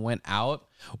and then went out.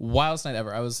 Wildest night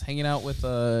ever. I was hanging out with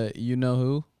you know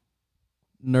who?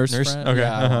 Nurse friend. Okay.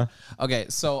 Yeah. Uh-huh. Okay,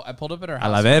 so I pulled up at her A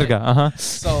house. la verga. right? Uh-huh.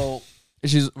 So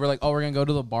we're like, oh, we're gonna go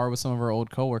to the bar with some of our old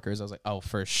coworkers. I was like, oh,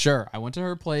 for sure. I went to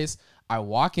her place. I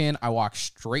walk in. I walk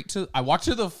to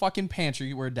the fucking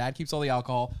pantry where Dad keeps all the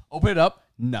alcohol. Open it up.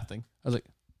 Nothing. I was like,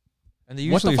 And they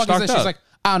what the usually fuck is stocked this? She's up. like,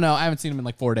 I don't know. I haven't seen him in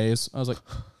like 4 days. I was like,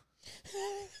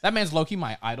 that man's low-key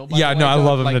my idol. By Yeah, the way, no, I dog.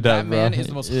 love him Like, to death, that man bro. is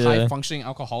the most Yeah. high-functioning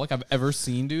alcoholic I've ever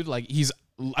seen, dude. Like,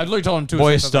 I literally told him to his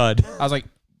Boy face, stud. I was like,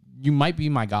 you might be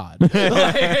my god.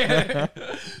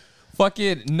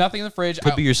 Fucking nothing in the fridge.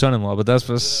 Could be your son-in-law, but that's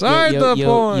beside the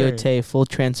point. Yo, Tay, full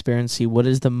transparency. What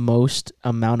is the most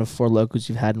amount of Four Locos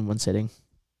you've had in one sitting?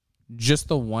 Just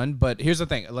the one, but here's the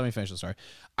thing. Let me finish the story.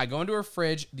 I go into her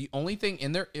fridge. The only thing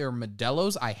in there are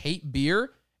Modelo's. I hate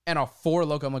beer. And a Four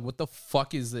Loko. I'm like, what the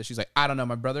fuck is this? She's like, I don't know.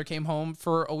 My brother came home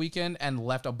for a weekend and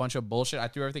left a bunch of bullshit. I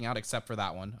threw everything out except for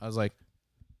that one. I was like,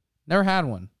 never had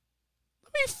one.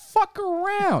 Let me fuck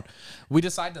around. We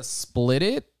decide to split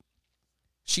it.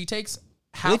 She takes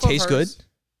half they taste of hers. good?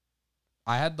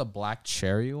 I had the black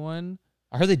cherry one.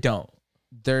 I heard they don't.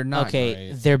 They're not Okay,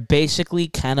 great. they're basically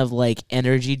kind of like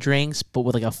energy drinks, but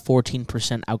with like a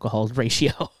 14% alcohol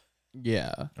ratio.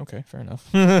 Yeah. Okay, fair enough.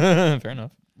 Fair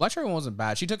enough. Black cherry one wasn't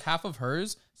bad. She took half of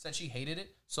hers, said she hated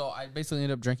it. So I basically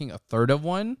ended up drinking a third of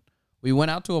one. We went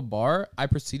out to a bar. I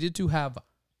proceeded to have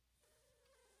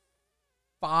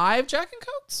 5 Jack and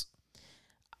Cokes.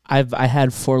 I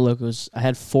had Four Locos. I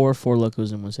had four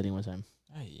Locos in one sitting one time.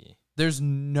 There's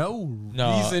no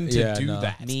reason to do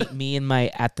that. Me and my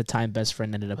at the time best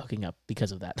friend ended up hooking up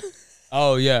because of that.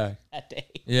 Oh yeah, That day.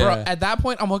 yeah. Bro, at that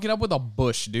point, I'm hooking up with a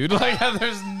bush, dude. Like,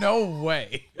 there's no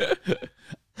way.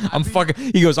 I'm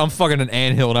fucking. He goes, I'm fucking an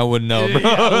anthill, and I wouldn't know, bro.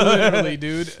 Yeah, literally,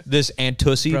 dude. This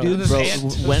antussi, Bro, dude. this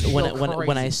bro, ant-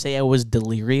 when I say I was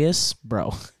delirious,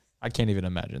 bro. I can't even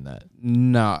imagine that.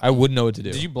 No. I wouldn't know what to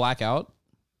do. Did you black out?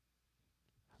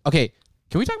 Okay.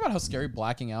 Can we talk about how scary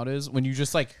blacking out is when you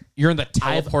just like you're in the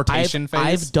teleportation phase?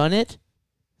 I've done it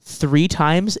 3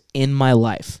 times in my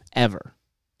life ever.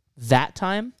 That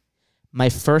time, my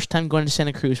first time going to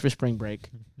Santa Cruz for spring break,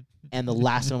 and the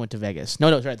last time I went to Vegas. No,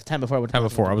 sorry, the time before I went. Time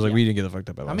before, I was like, we didn't get the fucked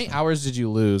up. How many hours did you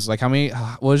lose? Like how many?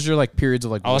 What was your like periods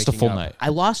of like? I lost a waking full up? night. I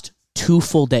lost 2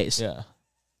 full days. Yeah.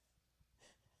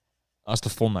 I lost a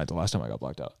full night the last time I got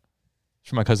blacked out. It's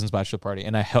for my cousin's bachelor party,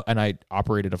 and I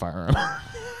operated a firearm.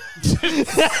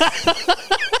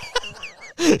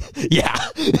 Yeah.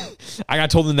 I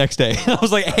got told the next day. I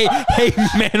was like, hey,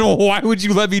 man, why would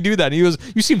you let me do that? And he goes,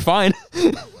 you seem fine.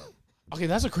 Okay,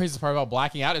 that's the craziest part about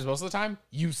blacking out is most of the time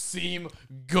you seem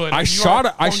good. I You shot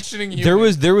are a functioning there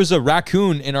human. was a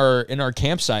raccoon in our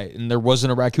campsite, and there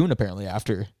wasn't a raccoon apparently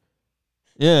after.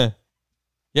 Yeah.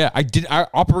 Yeah, I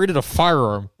operated a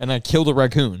firearm and I killed a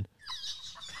raccoon.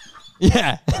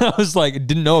 Yeah. I was like,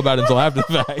 didn't know about it until after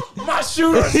the fact. My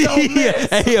shooters don't miss.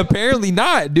 Hey, apparently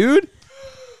not, dude.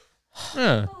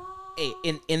 Yeah. Hey,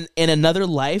 in another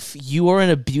life, you are an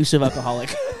abusive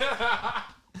alcoholic.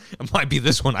 It might be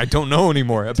this one. I don't know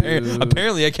anymore.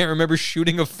 Apparently, I can't remember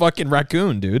shooting a fucking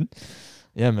raccoon, dude.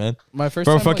 Yeah, man. My first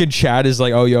Bro, time, fucking Chad is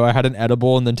like, oh, yo, I had an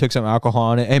edible and then took some alcohol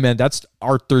on it. Hey, man, that's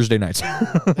our Thursday nights.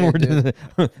 We're doing it.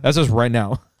 That's us right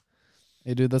now.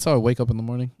 Hey, dude, that's how I wake up in the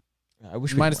morning. I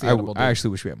wish Minus the edible, I dude. actually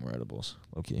wish we had more edibles.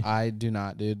 Okay. I do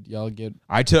not, dude. Y'all get.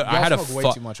 I had a smoke way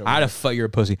fuck. too much over I had a there. fuck. You're a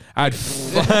pussy. I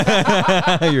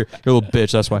had you're a little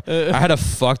bitch. That's why I had a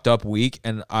fucked up week,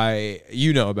 and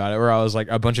you know about it, where I was like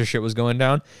a bunch of shit was going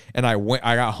down, and I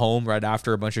got home right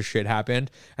after a bunch of shit happened,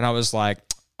 and I was like,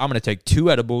 I'm gonna take 2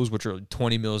 edibles, which are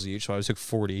 20 mils each, so I took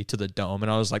 40 to the dome,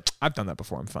 and I was like, I've done that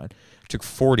before. I'm fine. Took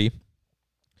 40.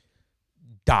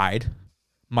 Died.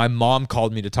 My mom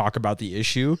called me to talk about the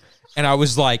issue, and I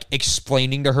was like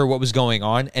explaining to her what was going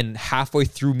on, and halfway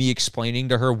through me explaining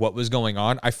to her what was going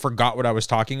on, I forgot what I was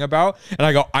talking about, and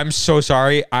I go, I'm so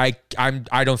sorry, I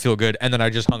don't feel good, and then I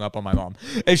just hung up on my mom,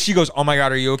 and she goes, oh my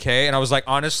god, are you okay? And I was like,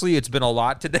 honestly, it's been a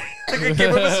lot today. Like, I came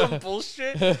up with some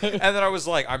bullshit, and then I was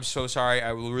like, I'm so sorry, I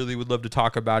really would love to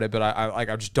talk about it, but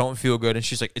I just don't feel good. And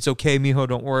she's like, it's okay, mijo,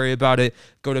 don't worry about it,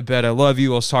 go to bed, I love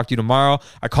you, I'll talk to you tomorrow.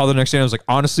 I called the next day, and I was like,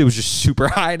 honestly, it was just super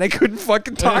high, and I couldn't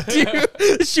fucking talk to you.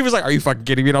 She was like, are you fucking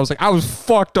kidding me? And I was like, I was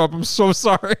fucked up, I'm so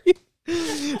sorry.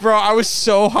 Bro, I was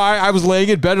so high. I was laying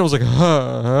in bed and I was like, it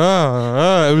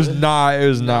was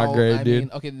not great, dude.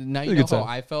 Mean, okay, now It you was a know good how time.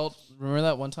 I felt. Remember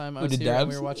that one time I was did here and dabs?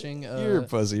 we were watching. You're a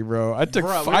pussy, bro. I took.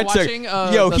 Bro, we I were took. watching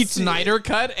the Snyder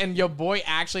cut, and your boy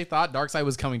actually thought Darkseid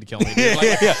was coming to kill me. Dude.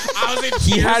 Like, Yeah. I was in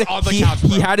tears on the couch. He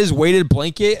bro. had his weighted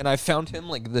blanket, and I found him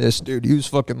like this, dude. He was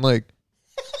fucking like.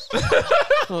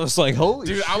 I was like, holy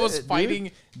Dude, shit, I was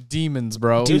fighting demons,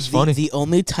 bro. Dude, funny. The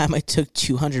only time I took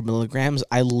 200 milligrams,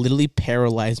 I literally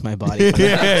paralyzed my body.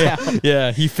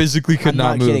 Yeah, he physically could I'm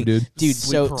not move, kidding. dude. Dude,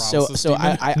 Sleep so paralysis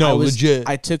I No, was legit.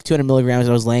 I took 200 milligrams.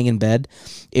 I was laying in bed.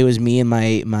 It was me and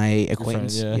my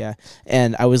acquaintance. yeah.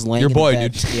 And I was laying Your in boy,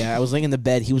 bed. dude. Yeah, I was laying in the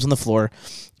bed. He was on the floor.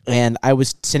 And I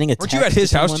was sending a Weren't text. you at his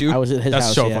to house, someone. too? I was at his That's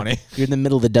house. so yeah. funny. You're in the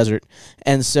middle of the desert.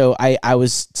 And so I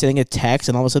was sending a text,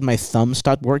 and all of a sudden my thumb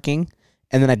stopped working.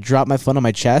 And then I dropped my phone on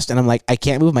my chest, and I'm like, I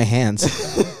can't move my hands.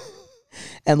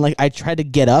 And like I tried to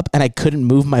get up, and I couldn't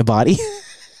move my body.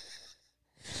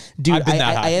 Dude, I've been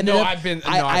that high. I ended No, up. I've been-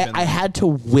 I had to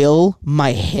will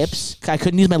my hips. I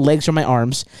couldn't use my legs or my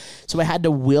arms, so I had to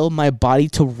will my body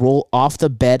to roll off the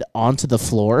bed onto the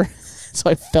floor. So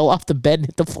I fell off the bed and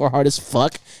hit the floor hard as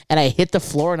fuck, and I hit the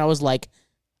floor, and I was like,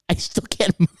 I still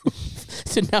can't move.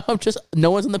 So now I'm just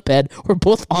no one's on the bed. We're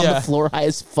both on Yeah. the floor, high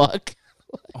as fuck.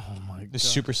 Oh my god.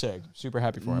 Just super sick, super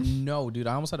happy for him. No, dude,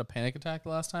 I almost had a panic attack the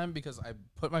last time because I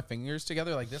put my fingers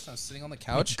together like this and I was sitting on the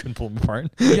couch. Couldn't pull him apart.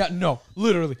 Yeah, no,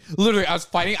 literally, I was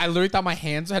fighting. I literally thought my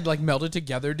hands had like melted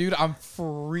together, dude. I'm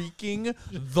freaking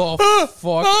the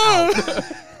fuck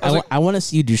out. I want to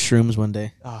see you do shrooms one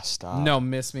day. Oh, stop. No,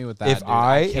 miss me with that. If dude.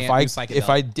 if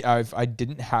can't I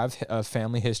didn't have a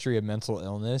family history of mental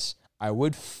illness, I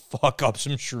would fuck up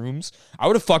some shrooms. I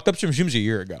would have fucked up some shrooms a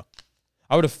year ago.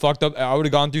 I would have fucked up. I would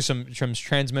have gone through some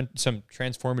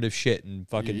transformative shit and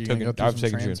fucking you took gonna it. go I through was some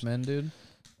taking trans shrooms. men, dude.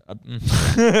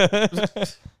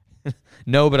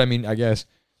 No, but I mean, I guess.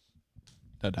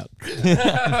 No doubt.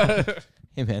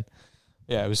 Hey man,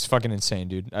 yeah, it was fucking insane,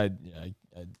 dude. I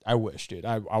wish, dude.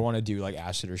 I want to do like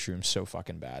acid or shrooms so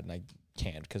fucking bad, and I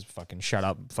can't because fucking shout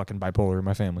out fucking bipolar in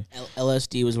my family.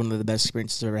 LSD was one of the best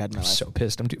experiences I've ever had in my I'm life. so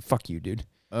pissed. Fuck you, dude.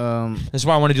 This is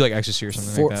why I want to do like ecstasy or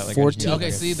something like that. Like, 14.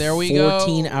 Okay, see, there we go.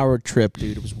 14-hour trip,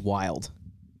 dude. It was wild.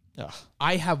 Ugh.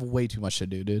 I have way too much to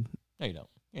do, dude. No, you don't.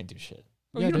 You ain't do shit.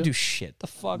 Bro, Yeah, you don't dude. do shit. The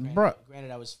fuck? Bro.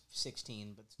 Granted, I was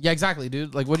 16, but Yeah, exactly,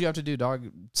 dude. Like, what do you have to do, dog?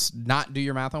 Not do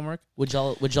your math homework? would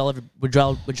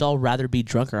y'all rather be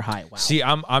drunk or high? Wow. See,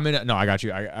 I'm in. No, I got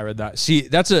you. I read that. See,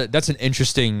 that's an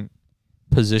interesting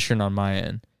position on my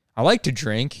end. I like to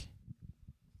drink.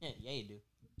 yeah, you do.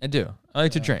 I do. I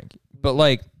like to drink, but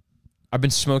like, I've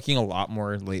been smoking a lot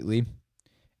more lately,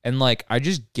 and like, I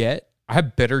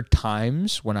have better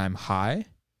times when I'm high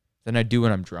than I do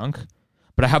when I'm drunk.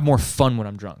 But I have more fun when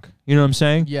I'm drunk. You know what I'm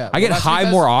saying? Yeah. I get Well, that's high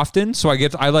because- more often, so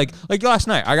I like last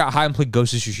night I got high and played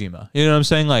Ghost of Tsushima. You know what I'm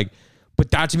saying? Like,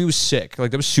 but that to me was sick. Like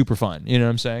that was super fun. You know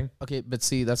what I'm saying? Okay, but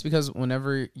see, that's because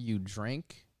whenever you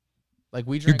drink, like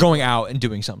we drink. You're going out and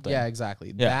doing something. Yeah,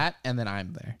 exactly. Yeah. That, and then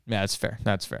I'm there. Yeah, that's fair.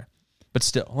 That's fair. But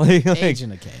still, like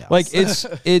Agent of chaos. like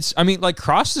it's. I mean, like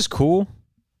crossed is cool.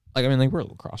 Like I mean, like we're a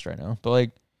little crossed right now, but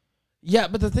like Yeah,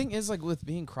 but the thing is, like, with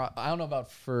being I don't know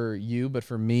about for you, but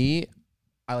for me,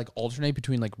 I like alternate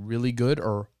between like really good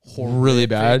or really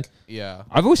bad. Yeah.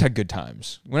 I've always had good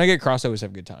times. When I get crossed, I always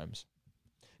have good times.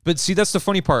 But see, that's the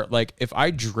funny part. Like, if I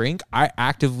drink, I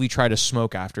actively try to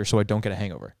smoke after so I don't get a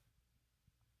hangover.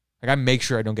 Like, I make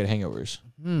sure I don't get hangovers.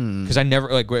 Because I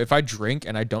never, like, if I drink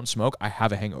and I don't smoke, I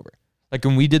have a hangover. Like,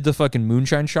 when we did the fucking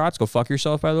moonshine shots, go fuck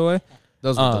yourself, by the way.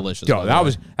 Those were delicious. Yo, by the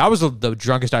that way. was the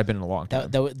drunkest I've been in a long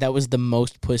time. That was the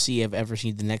most pussy I've ever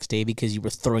seen the next day because you were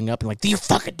throwing up and like, you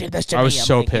fucking did this to me. I was I'm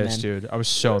so like, hey, pissed, man. dude. I was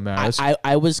so mad.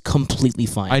 I was completely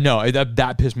fine. I know.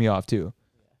 That pissed me off, too.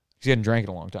 Because he hadn't drank in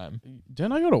a long time.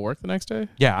 Didn't I go to work the next day?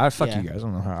 Yeah, fuck Yeah. you guys. I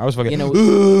don't know how. I was fucking... You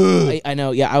know, I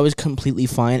know. Yeah, I was completely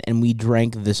fine, and we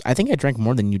drank this. I think I drank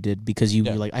more than you did because you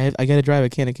Yeah. were like, I gotta drive. I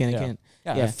can't.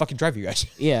 Yeah, Yeah. I fucking drive you guys.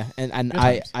 Yeah, and Good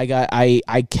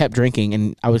I kept drinking,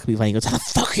 and I was completely fine. He goes, "How the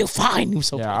fuck are you fine?" He was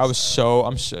so. Yeah,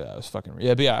 pissed. I was fucking,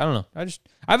 yeah, but yeah, I don't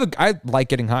know. I like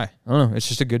getting high. I don't know. It's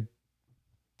just a good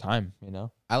time, you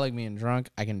know? I like being drunk.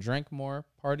 I can drink more,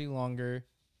 party longer,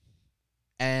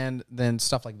 and then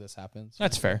stuff like this happens.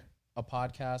 That's fair. A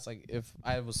podcast, like if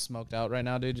I was smoked out right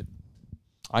now, dude.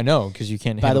 I know, because you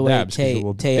can't By the handle way, dabs 'cause you're a Tay,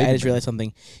 little I baby just brain. realized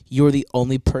something. You're the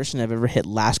only person I've ever hit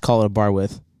last call at a bar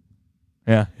with.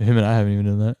 Yeah, him and I haven't even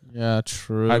done that. Yeah,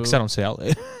 true. Because I don't stay out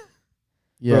late.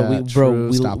 Yeah, Bro,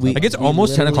 we- Stop we- that. Like, it's We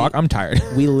almost 10 literally- o'clock. I'm tired.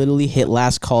 We literally hit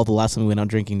last call the last time we went out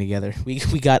drinking together. We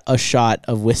got a shot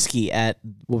of whiskey at,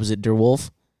 what was it, Der Wolf?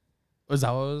 Was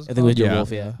that what it was? I think it was Der Yeah.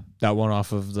 Wolf, yeah. That one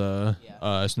off of the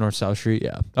Yeah. North-South Street.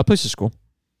 Yeah, that place is cool.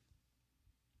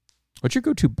 What's your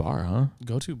go-to bar, huh?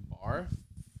 Go to bar?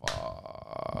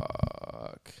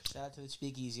 Fuck. Shout out to the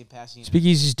Speakeasy in Pasadena.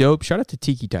 Speakeasy's dope. Shout out to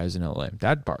Tiki Ties in LA.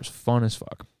 That bar's fun as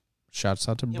fuck. Shouts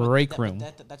out to Yeah, but Break Room.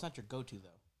 That's not your go-to, though.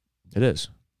 It is.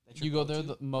 That's your You go there go-to?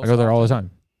 the most. I go there all the often?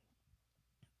 time.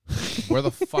 Where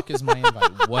the fuck is my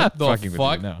invite? What the Fucking with you,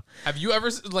 fuck? no. Have you ever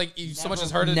like you so much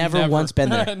as heard it? Never once been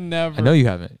there. Never. I know you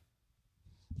haven't.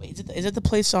 Wait, is it the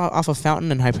place off of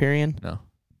Fountain and Hyperion? No.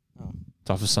 Oh. It's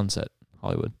off of Sunset,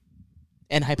 Hollywood.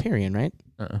 And Hyperion, right?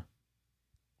 Uh-uh.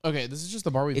 Okay, this is just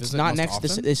the bar we It's visit not most next.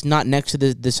 often? It's not next to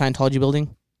the Scientology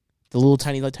building, the little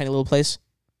tiny little place.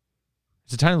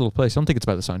 It's a tiny little place. I don't think it's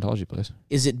by the Scientology place.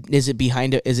 Is it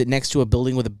behind it? Is it next to a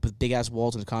building with a big ass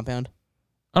walls and a compound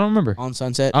I don't remember. on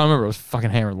Sunset? I don't remember. I was fucking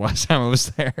hammered the last time I was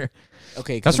there.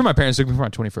 Okay, That's where my parents took me for my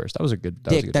 21st. That was a good.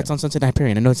 That was a Dick. good That's time. on Sunset and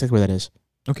Hyperion. I know exactly where that is.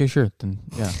 Okay, sure. Then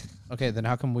yeah. Okay, then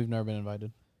how come we've never been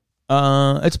invited?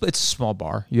 It's a small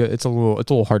bar. Yeah, it's a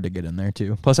little hard to get in there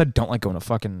too. Plus, I don't like going to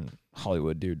fucking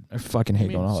Hollywood, dude. I fucking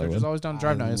hate going to Serge is Hollywood. always down to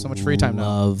drive now. He has so much free time now.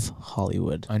 Love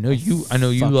Hollywood. I know you. I know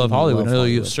you fucking love Hollywood. love I know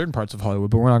you Hollywood. have certain parts of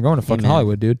Hollywood, but we're not going to fucking man.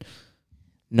 Hollywood, dude.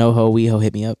 No ho, we ho,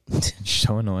 hit me up.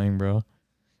 So annoying, bro.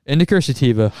 Indica or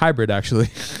sativa, hybrid actually.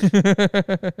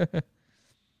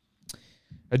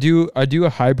 I do a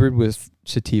hybrid with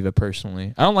sativa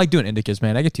personally. I don't like doing indicas,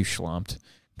 man. I get too schlumped.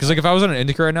 Because like if I was on an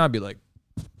indica right now, I'd be like,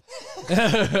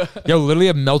 yo, literally,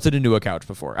 I've melted into a couch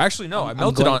before. Actually, no, I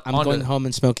melted I'm onto- going home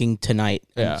and smoking tonight.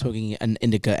 Yeah. I'm smoking an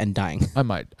indica and dying. I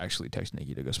might actually text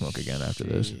Nikki to go smoke again after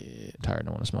this. I'm tired.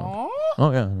 I want to smoke. Aw.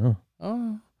 Oh yeah, no.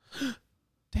 Oh.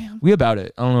 Damn. We about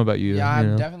it. I don't know about you. Yeah, you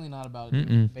I'm know? definitely not about it.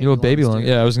 Mm-mm. You little baby lungs. dude.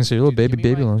 Yeah, I was gonna say your little Dude, baby give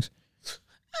me baby my- lungs.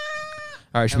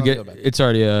 All right, should we I'll get? go back. It's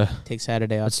already Take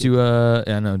Saturday off. Let's too. do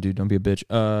yeah, no, dude, don't be a bitch.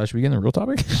 Should we get in the real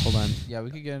topic? Hold on. Yeah,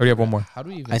 we could get. Or do you have one more? How do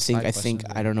we even? I think side question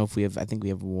I don't know if we have. I think we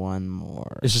have one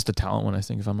more. It's just the talent one, I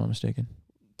think, if I'm not mistaken.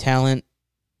 Talent.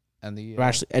 And the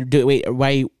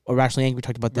Why Rationally Angry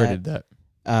talked about We already that. did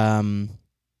that.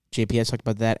 JPS talked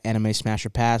about that. Anime Smasher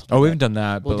Pass. Oh, we haven't done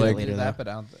that, We'll but do it like, later, that, though.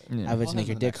 but out there. yeah. I would We'll make have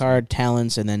your the dick next hard,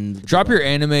 talents, and then Drop your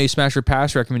anime Smasher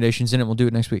Pass recommendations in it. We'll do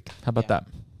it next week. How about Yeah. that?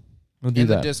 We'll do In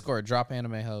the that. Discord, drop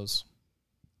anime hose.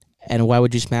 And why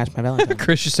would you smash my Valentine?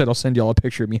 Chris just said I'll send y'all a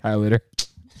picture of me high later.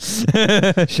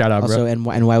 Shout out, Also, bro.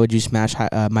 and why would you smash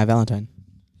My Valentine?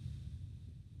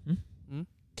 Hmm?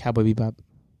 Cowboy Bebop.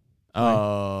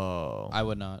 Oh. I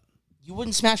would not. You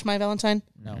wouldn't smash My Valentine?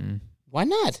 No. Why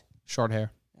not? Short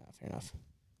hair. Fair enough.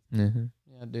 Mhm.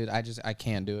 Yeah, dude. I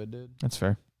can't do it, dude. That's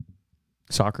fair.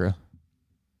 Sakura.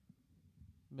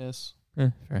 Miss.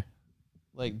 Fair.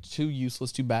 Like too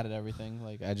useless, too bad at everything.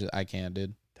 Like I can't,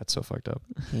 dude. That's so fucked up.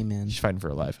 Hey, man. She's fighting for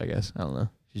her life, I guess. I don't know.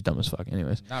 She's dumb as fuck.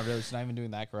 Anyways. Not really. She's not even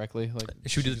doing that correctly. Like,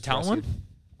 Should we do she's the just talent one?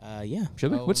 rescued. Yeah.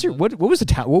 Should we? Oh, What's your what was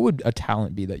the what would a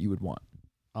talent be that you would want?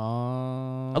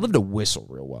 I'd love to whistle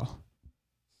real well.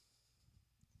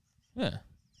 Yeah.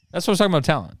 That's what I was talking about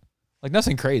talent. Like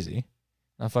nothing crazy.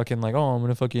 Not fucking like, oh, I'm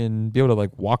gonna fucking be able to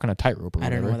like walk on a tightrope or I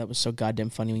whatever. don't know why that was so goddamn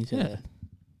funny when you said Yeah. that.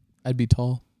 I'd be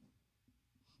tall.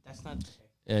 That's not.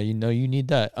 Yeah, you know you need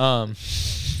that. You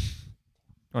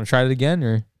wanna try it again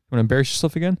or you wanna embarrass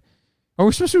yourself again? Oh,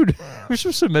 we're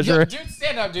supposed to measure Dude,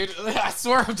 stand up, dude. I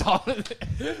swear I'm tall.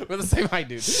 We're the same height,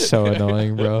 dude. So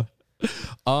annoying, bro. Yeah,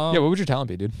 Yeah, what would your talent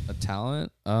be, dude? a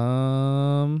talent.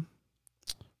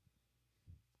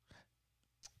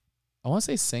 I want to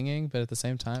say singing, but at the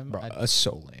same time, Bro, I that's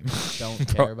so lame. don't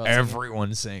Bro, care about singing.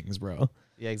 everyone sings, bro.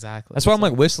 Yeah, exactly. That's why I'm So,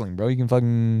 like whistling, bro. You can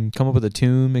fucking come up with a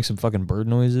tune, make some fucking bird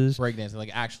noises. breakdancing,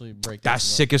 like actually breakdancing. That's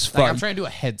sick as Like, fuck. I'm trying to do a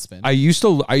head spin. I used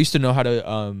to know how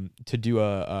to do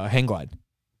a hang glide.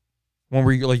 One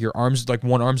where you like your arms, like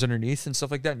one arm's underneath and stuff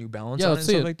like that, and you balance Yeah, on it let's and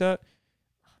see stuff it. like that.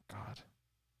 God,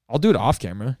 I'll do it off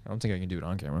camera. I don't think I can do it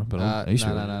on camera, but I used to.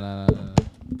 no.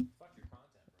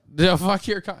 Yeah, fuck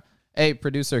your Hey,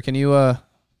 producer, can you I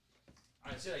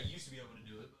said I used to be able to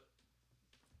do it.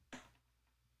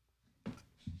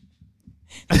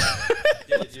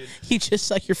 You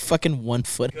just like your fucking 1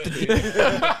 foot.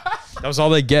 That was all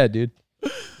they get, dude. They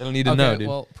don't need to know, dude.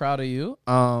 well, proud of you. it's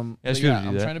But good to yeah, do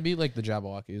I'm that. trying to be like the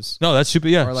Jabberwockies. No, that's super.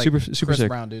 Yeah, Or like super Chris sick.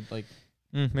 Brown, dude. Like,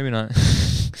 Maybe not.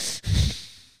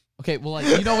 okay, well, like,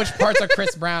 you know which parts of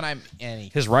Chris Brown I'm any.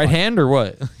 His right hand or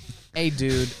what? Hey,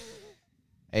 dude.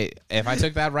 Hey, if I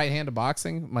took that right hand to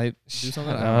boxing, might do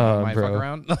something. I don't up, know. Might bro. fuck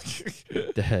around.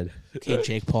 The head. Okay,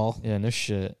 Jake Paul. Yeah, no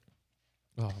shit.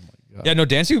 Oh my god. Yeah, no,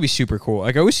 dancing would be super cool.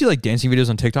 Like I always see like dancing videos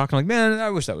on TikTok. I'm like, man, I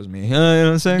wish that was me. You know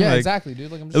what I'm saying? Yeah, Like, exactly, dude.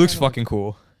 Like, I'm It just looks trying to, fucking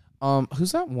cool.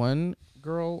 Who's that one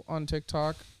girl on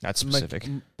TikTok? That's Like, specific.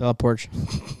 Bella Porch.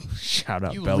 Shout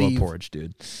out You Bella leave. Porch,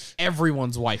 dude.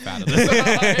 Everyone's wife out of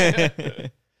this.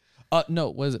 No,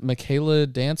 was it Michaela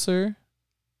Dancer?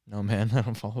 No, man, I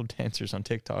don't follow dancers on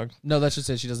TikTok. No, that's just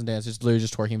it. She doesn't dance. It's literally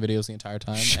just twerking videos the entire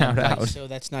time. Shout And, like, out. So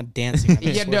that's not dancing. I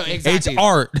mean, Yeah, no, twerking. exactly. It's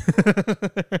art.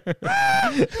 No,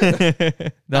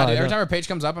 Nah, I dude, every don't. time her page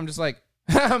comes up, I'm just like,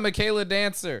 Michaela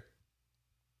Dancer.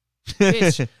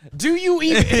 Bitch, do you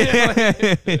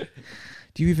even?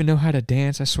 Do you even know how to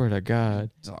dance? I swear to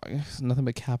God. There's nothing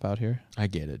but cap out here. I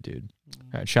get it, dude.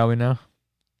 All right, shall we now?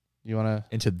 You want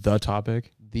Into the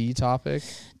topic. the topic?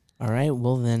 All right.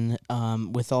 Well then,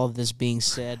 with all of this being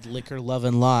said, liquor, love,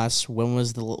 and loss. When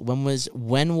was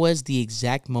the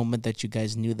exact moment that you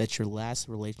guys knew that your last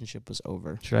relationship was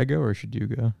over? Should I go or should you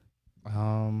go?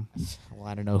 Well,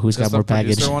 I don't know who's Does got more the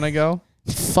producer baggage. want to go?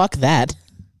 Fuck that.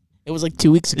 It was like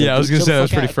 2 weeks ago. Yeah, I was Dude, gonna chill say the that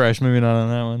was fuck pretty out. fresh. Maybe not on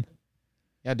that one.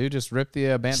 Yeah, dude, just rip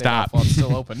the Band-Aid Stop. off while it's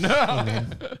still open.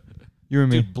 You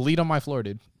and me. Dude, bleed on my floor,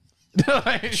 dude.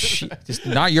 Just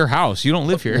not your house. You don't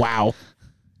live here. Wow.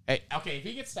 Hey, okay, if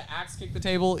he gets to axe kick the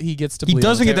table, he gets to He bleed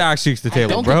doesn't on get the to actually to the table,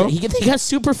 Don't bro. He got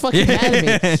super fucking mad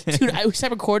at me. Dude, I was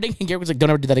recording and Garrett was like, don't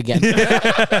ever do that again.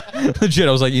 Legit,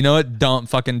 I was like, you know what? Don't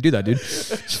fucking do that, dude.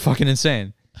 It's fucking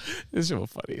insane. It's so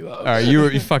funny, though. All right, you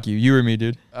were fuck you. You or me,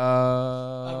 dude.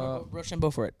 Rochambeau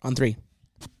for it. On 3.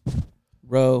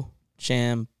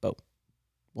 Rochambeau.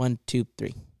 1, 2,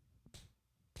 3.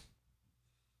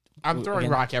 I'm throwing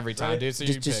Again. rock every time, dude, so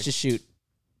you Just pick. shoot.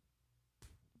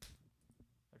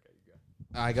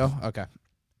 I go? Okay.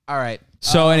 All right.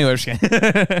 So anyway, just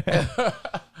kidding.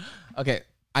 Okay.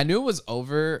 I knew it was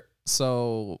over,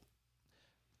 so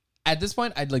at this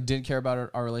point, I didn't care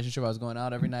about our relationship. I was going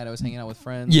out every night. I was hanging out with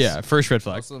friends. Yeah, first red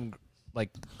flag. Some like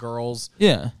girls.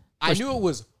 Yeah. I knew it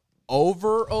was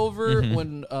over Mm-hmm.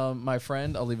 when my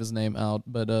friend, I'll leave his name out,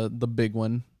 but the big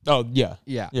one. Oh yeah.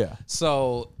 Yeah. Yeah.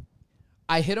 So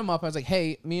I hit him up. I was like,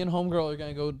 hey, me and homegirl are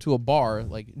going to go to a bar.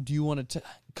 Like, do you want to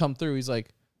come through? He's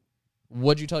like,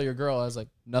 what'd you tell your girl? I was like,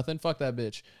 nothing. Fuck that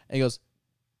bitch. And he goes,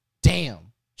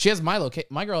 damn. She has my location.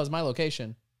 My girl has my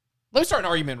location. Let me start an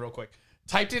argument real quick.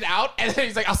 Typed it out. And then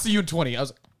he's like, I'll see you in 20. I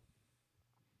was like,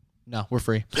 no, we're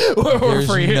free. We're There's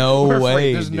free. no We're free.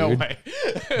 way, There's no dude. way.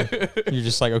 You're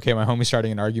just like, okay, my homie's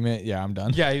starting an argument. Yeah, I'm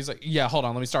done. Yeah, he's like, yeah, hold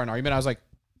on, let me start an argument. I was like,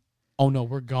 oh no,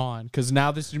 we're gone. Because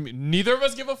now neither of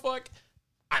us give a fuck.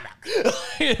 I'm out.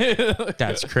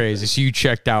 That's crazy. So you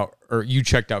checked out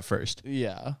first.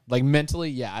 Yeah. Like mentally,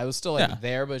 yeah. I was still like Yeah.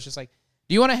 there, but it's just like,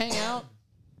 do you want to hang out?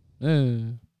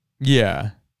 Yeah.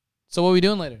 So what are we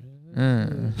doing later?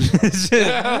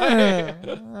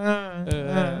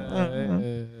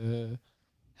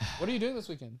 What are you doing this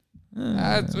weekend?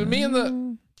 It's with me and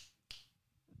the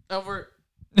over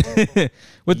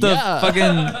With the Yeah. fucking,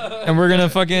 and we're gonna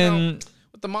fucking,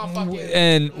 with the motherfucking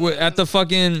and at the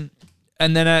fucking,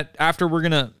 and then after we're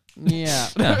gonna. yeah.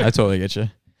 Yeah, I totally get you.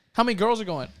 How many girls are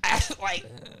going? Like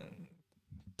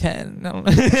 10. No.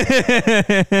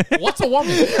 what's a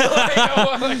woman?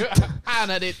 I don't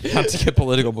know, dude. Not to get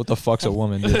political, but what the fuck's a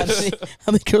woman, dude?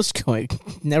 How many girls going?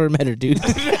 Never met her, dude.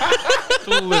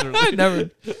 Literally. Never.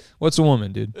 What's a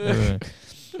woman, dude? Never.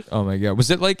 Oh my god.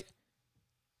 Was it like?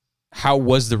 How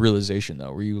was the realization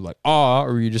though? Were you like, or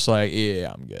were you just like, yeah,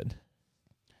 I'm good?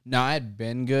 No, I had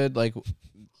been good. Like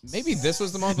maybe this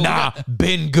was the moment. but Nah,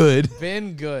 been good.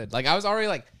 been good. Like I was already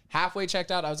like halfway checked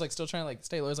out. I was like still trying to like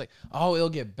stay low. I was like, oh, it'll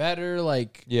get better.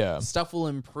 Like Yeah. stuff will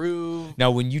improve.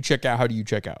 Now, when you check out, how do you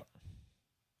check out?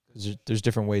 Because there's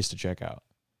different ways to check out.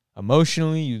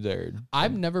 Emotionally, you there.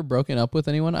 I've never broken up with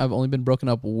anyone. I've only been broken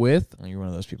up with. Oh, you're one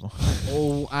of those people.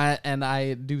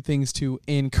 I do things to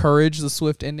encourage the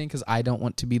swift ending because I don't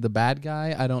want to be the bad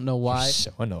guy. I don't know why.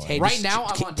 So annoying. Tay, Right just- now,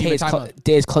 I'm on Tay, demon it's time called, mode.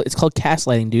 Tay, it's called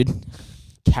gaslighting, dude.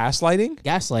 Gaslighting? You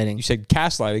Gaslighting. said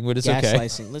gaslighting, but it's okay.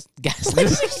 Gaslighting. Let's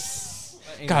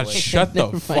gaslighting. God, Anyway. shut the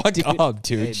Never fuck mind, dude. up,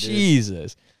 dude. Hey, dude.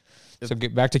 Jesus. So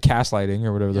get back to gaslighting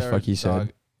or whatever the Yeah, fuck he said. dog.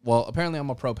 Well, apparently I'm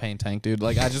a propane tank, dude.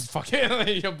 Like I just fucking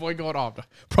your boy going off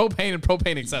propane and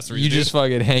propane accessories. You dude. just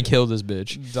fucking Hank Hill this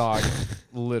bitch. dog,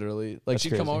 literally. Like That's she'd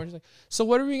come crazy. over and she's like, "So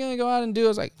what are we gonna go out and do?" I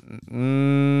was like,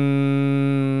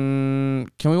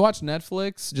 "Can we watch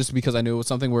Netflix?" Just because I knew it was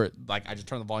something where like I just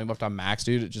turned the volume up to max,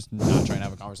 dude. Just not trying to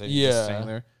have a conversation. Yeah. Just staying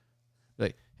there.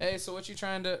 Like, hey, so what you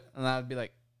trying to? And I'd be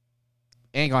like,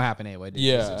 "Ain't gonna happen anyway, dude."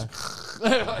 Yeah.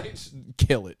 Like, just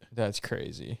kill it. That's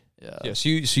crazy. Yeah. Yeah, so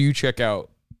you check out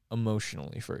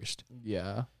emotionally first,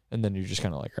 Yeah. and then you're just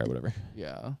kind of like, all right, whatever.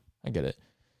 Yeah. I get it.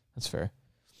 That's fair.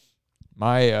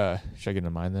 My should I get into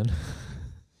mine then?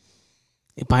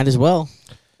 It might as well.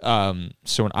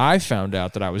 So when I found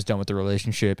out that I was done with the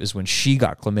relationship is when she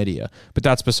got chlamydia, but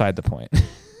that's beside the point.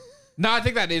 No, I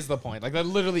think that is the point. Like that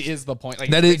literally is the point. Like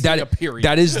That it's is basically that a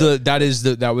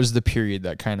period. that was the period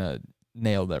that kind of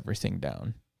nailed everything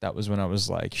down. That was when I was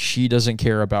like, she doesn't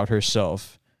care about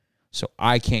herself, so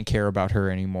I can't care about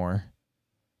her anymore.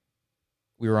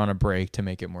 We were on a break to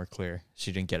make it more clear.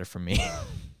 She didn't get it from me. I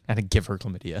had to give her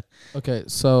chlamydia. Okay,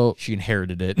 so She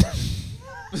inherited it.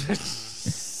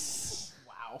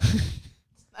 Wow. It's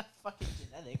not fucking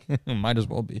genetic. Might as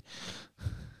well be.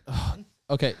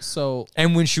 okay, so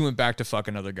And when she went back to fuck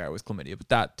another guy with chlamydia, but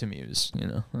that to me was,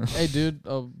 hey, dude,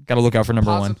 got to look out for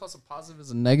number positive one. plus a positive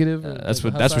is a negative. That's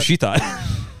what she thought.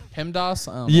 PEMDAS.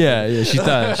 I don't know. Yeah, she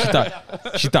thought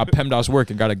PEMDAS worked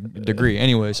and got a degree.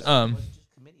 Anyways,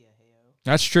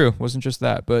 that's true. Wasn't just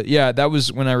that, but yeah, that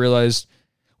was when I realized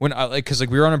when I because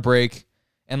we were on a break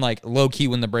and like low key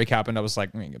when the break happened, I was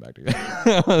like, let me get back together.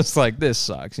 I was like, this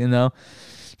sucks,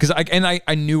 because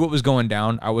I knew what was going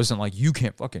down. I wasn't like, you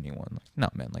can't fuck anyone. Like, no,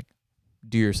 man, like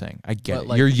do your thing. I get But, it.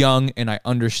 like- You're young and I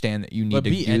understand that you need But to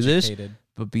be do this. educated.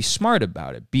 But be smart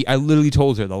about it. I literally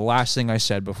told her the last thing I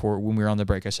said before when we were on the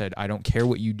break. I said, I don't care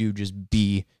what you do, just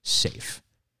be safe.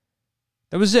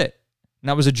 That was it. And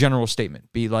that was a general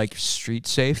statement. Be like street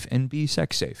safe and be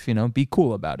sex safe. Be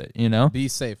cool about it. Be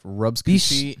safe. Rubs Be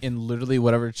coochie in literally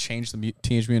whatever changed the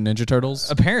Teenage Mutant Ninja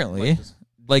Turtles. Apparently,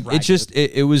 like drag it just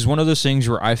it was one of those things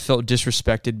where I felt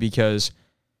disrespected because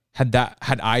had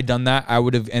I done that, I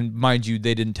would have. And mind you,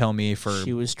 they didn't tell me for.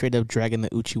 She was straight up dragging the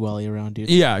Uchiwali around, dude.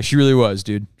 Yeah, she really was,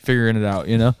 dude. Figuring it out,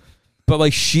 But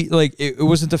like it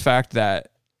wasn't the fact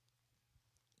that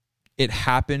it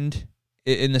happened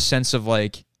in the sense of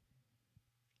like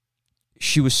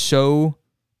she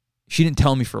didn't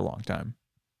tell me for a long time,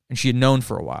 and she had known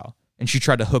for a while, and she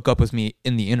tried to hook up with me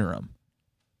in the interim.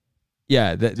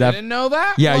 Yeah, that Didn't know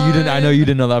that. yeah, you didn't. I know one? you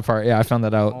didn't know that part. Yeah, I found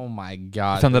that out. Oh my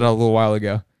god. I found that out a little while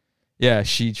ago. Yeah,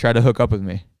 she tried to hook up with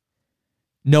me,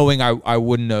 knowing I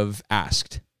wouldn't have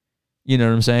asked. You know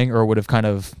what I'm saying? Or would have kind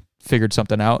of figured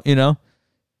something out,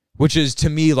 Which is, to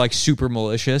me, like, super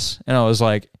malicious. And I was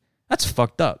like, that's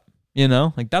fucked up,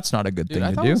 Like, that's not a good Dude, thing I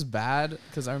to thought do. it was bad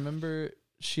because I remember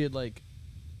she had like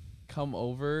come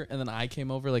over and then I came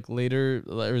over like later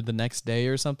or the next day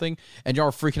or something, and y'all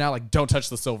were freaking out like, don't touch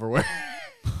the silverware.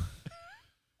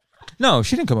 No,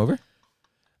 she didn't come over.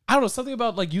 I don't know, something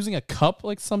about like using a cup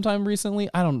like sometime recently.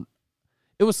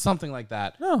 It was something like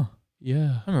that. No, Yeah.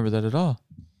 I don't remember that at all.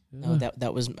 No,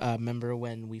 that was remember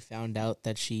when we found out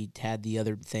that she had the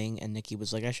other thing, and Nikki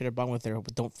was like, "I should have bond with her,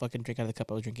 but don't fucking drink out of the cup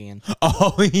I was drinking in."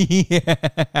 Oh yeah.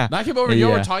 And I came over, you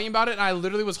Yeah. were talking about it, and I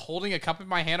literally was holding a cup in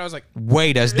my hand. I was like,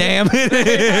 Wait as damn.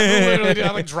 literally, dude,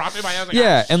 I like dropped it in my hand. I was like,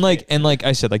 Yeah, ah, and like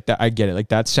I said, like that, I get it. Like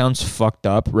that sounds fucked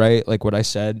up, right? Like what I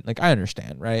said, like I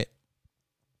understand, right?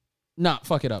 nah,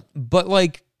 fuck it up. But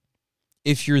like,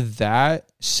 if you're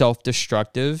that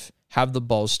self-destructive, have the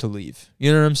balls to leave.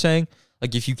 You know what I'm saying?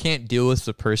 Like if you can't deal with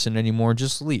the person anymore,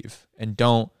 just leave and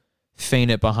don't feign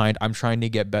it behind I'm trying to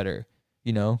get better.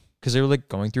 You know, because they were like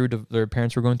going through their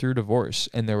parents were going through a divorce,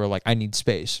 and they were like, I need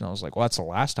space, and I was like, well, that's the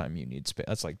last time you need space.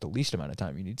 That's like the least amount of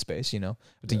time you need space. You know,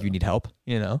 I think you need help.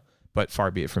 You know, but far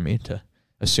be it from me to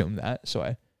assume that. So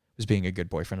I was being a good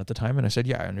boyfriend at the time, and I said,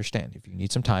 yeah, I understand. If you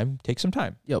need some time, take some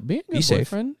time. Yo, being a Be good safe.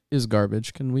 boyfriend is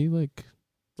garbage. Can we like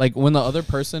when the other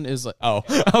person is like, Oh,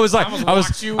 I was like, almost I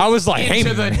walked you was like, hey,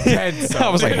 into the man. dead zone. I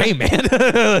was like, hey, man.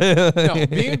 no,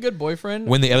 being a good boyfriend.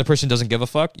 When the other person doesn't give a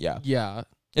fuck, yeah, yeah,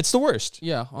 it's the worst.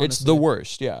 yeah, honestly. It's the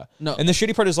worst, yeah. No, And the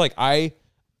shitty part is like I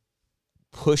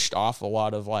pushed off a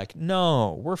lot of like,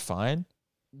 no, we're fine.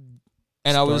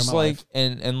 And I Story was of my like, life.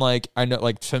 and like I know,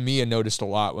 like to me, I noticed a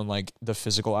lot when like the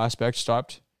physical aspect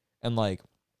stopped, and like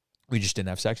we just didn't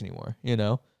have sex anymore, you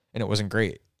know, and it wasn't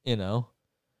great, you know.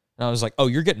 And I was like, oh,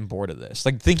 you're getting bored of this.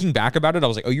 Like thinking back about it, I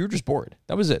was like, oh, you were just bored.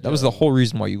 That was it. That was the whole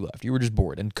reason why you left. You were just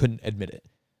bored and couldn't admit it,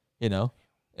 you know.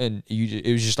 And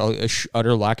it was just a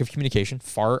utter lack of communication.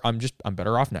 I'm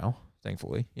better off now,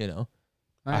 thankfully, you know.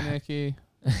 hi Nikki.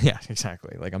 Yeah,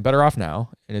 exactly. Like I'm better off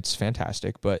now, and it's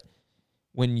fantastic. But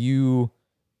when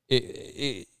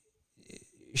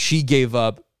she gave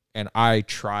up, and I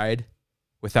tried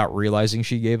without realizing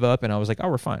she gave up, and I was like, oh,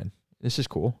 we're fine. This is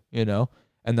cool, you know.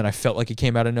 And then I felt like it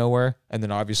came out of nowhere, and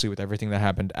then obviously with everything that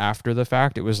happened after the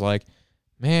fact, it was like,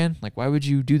 man, like why would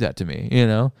you do that to me? You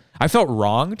know, I felt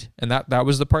wronged, and that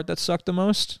was the part that sucked the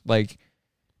most. Like,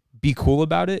 be cool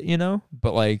about it, you know.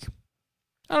 But like,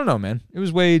 I don't know, man. It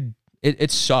was way.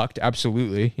 It sucked,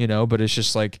 absolutely, you know, but it's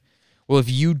just like, well, if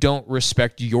you don't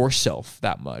respect yourself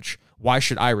that much, why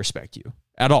should I respect you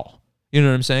at all? You know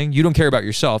what I'm saying? You don't care about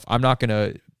yourself. I'm not going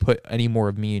to put any more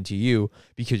of me into you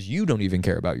because you don't even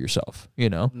care about yourself, you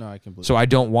know? No, I completely. So I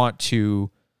don't want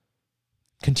to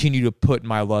continue to put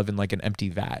my love in like an empty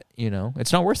vat, you know?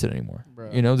 It's not worth it anymore. Bro.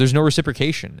 You know, there's no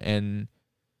reciprocation. And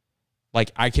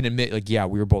like, I can admit, like, yeah,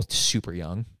 we were both super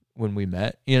young when we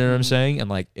met, you know what I'm saying? And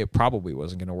like, it probably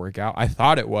wasn't going to work out. I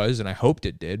thought it was, and I hoped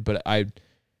it did, but I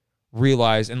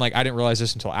realized, and like, I didn't realize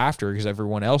this until after, because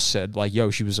everyone else said like,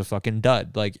 yo, she was a fucking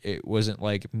dud. Like, it wasn't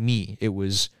like me. It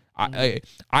was,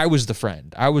 I was the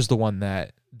friend. I was the one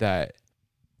that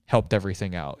helped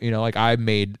everything out. You know, like I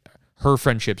made her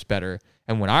friendships better.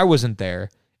 And when I wasn't there,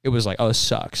 it was like, oh, this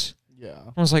sucks. Yeah.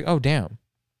 I was like, oh, damn.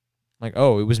 Like,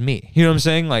 oh, it was me. You know what I'm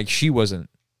saying? Like, she wasn't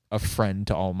a friend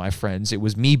to all my friends. It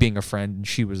was me being a friend, and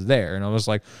she was there. And I was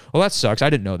like, well, that sucks. I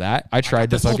didn't know that. I tried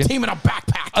to This whole fucking team in a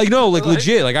backpack. like, no, like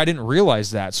legit. Like, I didn't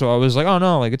realize that. So I was like, oh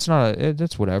no, like it's not.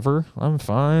 That's whatever. I'm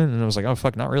fine. And I was like, oh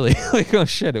fuck, not really. Like, oh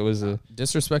shit, it was a.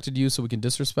 Disrespected you, so we can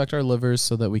disrespect our livers,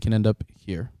 so that we can end up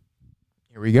here.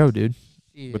 Here we go, dude.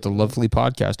 With the lovely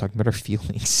podcast talking about our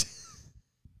feelings.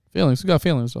 Feelings. We got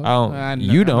feelings. Dog. Oh, I've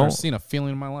you never don't. seen a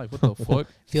feeling in my life. What the fuck?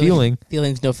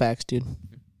 Feelings, no facts, dude.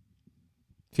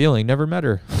 Feeling never met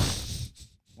her.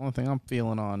 Only thing I'm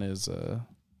feeling on is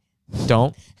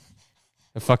Don't.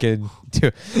 I fucking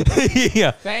do.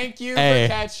 Yeah. Thank you Hey.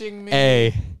 for catching me.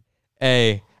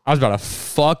 Hey. I was about to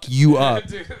fuck you up.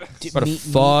 About to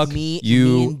fuck me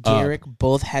you and Derek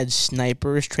both had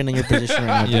snipers training your position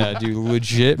right now. Yeah, dude.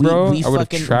 Legit, bro. I would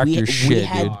have tracked your shit,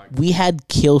 dude. We had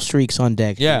kill streaks on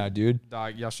deck. Yeah, dude.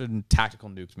 Dog, y'all shouldn't tactical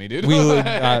nukes me, dude. We would.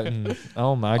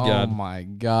 Oh my Oh god. my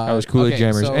god. That was Kool-Aid Okay,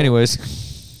 Jammers. so Anyways.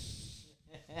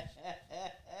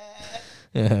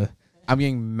 Yeah. I'm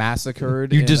getting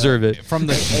massacred. You deserve it. From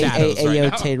the Hey, shadows right yo,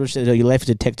 now. Tate, your life is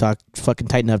a TikTok. Fucking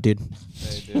tighten up, dude.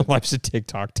 Hey, dude. Life's a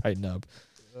TikTok. Tighten up.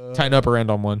 Tighten up or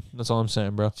end on one. That's all I'm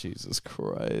saying, bro. Jesus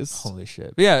Christ. Holy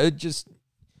shit. But yeah, it just,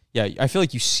 yeah, I feel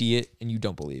like you see it and you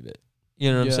don't believe it.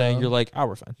 You know what I'm saying? Yeah. You're like, oh,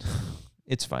 we're fine.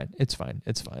 It's fine. It's fine.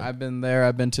 It's fine. I've been there.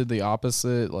 I've been to the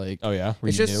opposite. Like, Oh, yeah? Were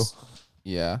it's you just,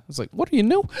 yeah. It's like, what do you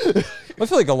know? I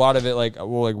feel like a lot of it, like,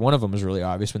 well, like one of them was really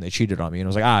obvious when they cheated on me. And I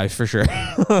was like, for sure.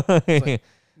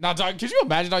 Now, dog, could you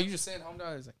imagine, dog, you just saying home,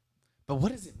 dog? It's like, but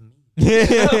what does it mean?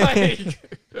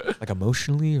 like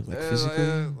emotionally or like physically.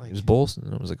 like- It was both.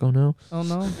 And I was like, oh, no. Oh,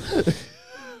 no.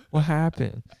 What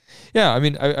happened? Yeah, I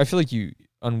mean, I feel like you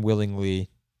unwillingly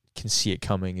can see it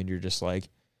coming and you're just like,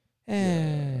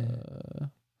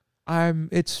 I'm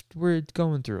we're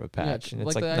going through a patch. And it's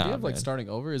like like, the idea of like starting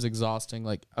over is exhausting.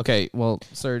 Like, okay, well,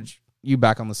 Serge, you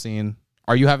back on the scene.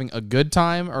 Are you having a good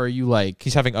time, or are you like?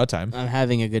 He's having a time. I'm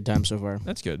having a good time so far.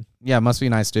 That's good. Yeah, must be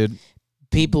nice, dude.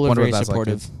 People are Wonder very what that's like,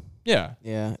 supportive. Yeah.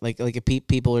 Yeah,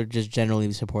 people are just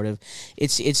generally supportive.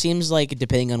 It seems like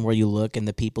depending on where you look and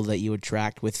the people that you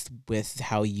attract with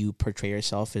how you portray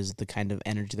yourself is the kind of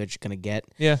energy that you're gonna get.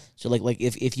 Yeah. So like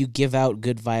if you give out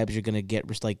good vibes, you're gonna get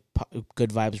good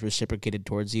vibes reciprocated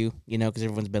towards you. You know, because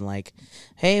everyone's been like,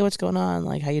 "Hey, what's going on?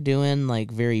 Like, how you doing?"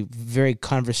 Like very very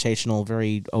conversational,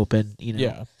 very open. You know.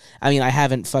 Yeah. I mean, I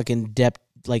haven't fucking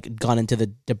gone into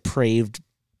the depraved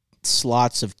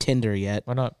slots of Tinder yet.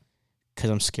 Why not? Because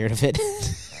I'm scared of it.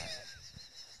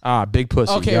 Big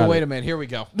pussy. Okay, wait a minute. Here we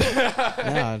go.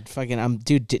 No, fucking,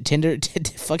 Tinder,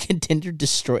 fucking Tinder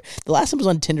destroyed. The last time I was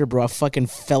on Tinder, bro, a fucking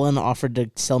felon offered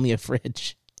to sell me a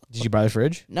fridge. Did you buy the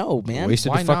fridge? No, man.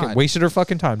 Wasted her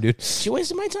fucking time, dude. She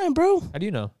wasted my time, bro. How do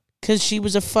you know? Because she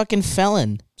was a fucking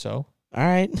felon. So? All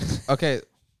right. Okay,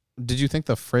 did you think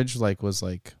the fridge was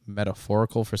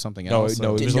metaphorical for something No, else?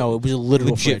 no, or- it was No, it was a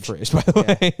literal legit fridge. by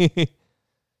the way.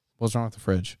 What's wrong with the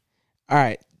fridge? All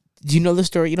right. Do you know the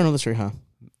story? You don't know the story, huh?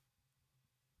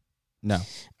 No.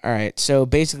 All right. So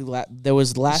basically, there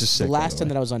was is sick, the by last the time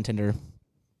way. that I was on Tinder.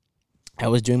 I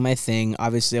was doing my thing.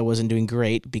 Obviously, I wasn't doing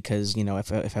great because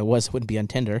if I was, I wouldn't be on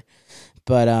Tinder.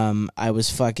 But I was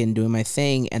fucking doing my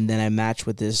thing, and then I matched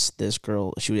with this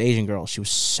girl. She was an Asian girl. She was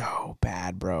so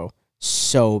bad, bro,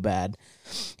 so bad.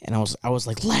 And I was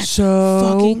like, let's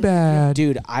fucking bad.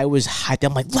 dude. I was hyped.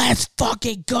 I'm like, let's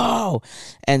fucking go.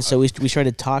 And so we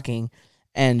started talking.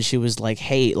 And she was like,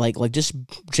 hey, like just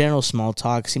general small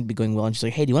talk seemed to be going well. And she's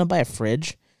like, hey, do you want to buy a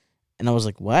fridge? And I was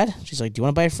like, what? She's like, do you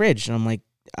want to buy a fridge? And I'm like,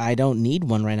 I don't need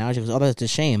one right now. She goes, oh, that's a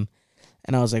shame.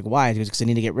 And I was like, why? She goes, because I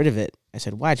need to get rid of it. I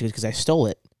said, why? She goes, because I stole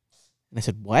it. And I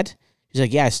said, what? She's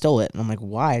like, yeah, I stole it. And I'm like,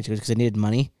 why? She goes, because I needed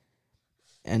money.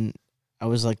 And I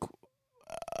was like,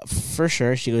 for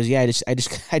sure. She goes, yeah, I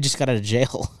just got out of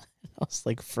jail. I was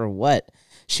like, for what?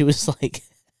 She was like,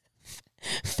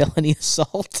 felony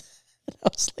assault. I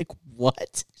was like,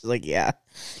 what? She's like, yeah.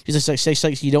 She's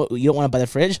like, you don't want to buy the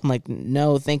fridge? I'm like,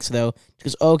 no, thanks though. She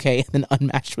goes, okay, and then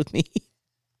unmatched with me.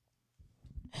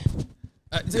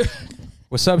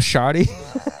 What's up, Shotty?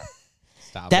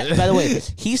 Stop That, it. by the way,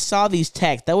 he saw these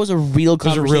texts. That was a real It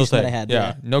was a conversation real thing. that I had.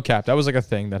 Yeah, no cap. That was like a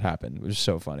thing that happened. It was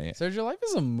so funny. Serge, your life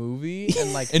is a movie,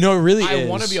 and like, And no, it really I is.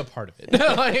 want to be a part of it.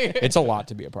 Like, It's a lot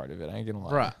to be a part of it. I ain't gonna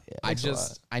lie.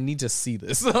 bruh, I need to see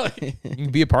this. Like, You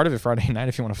can be a part of it Friday night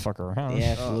if you want to fuck around.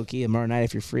 Yeah, low-key, tomorrow night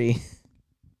if you're free.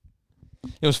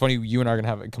 It was funny. You and I are gonna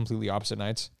have completely opposite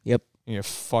nights. Yep. You're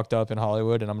fucked up in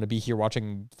Hollywood, and I'm gonna be here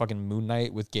watching fucking Moon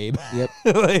Knight with Gabe. Yep.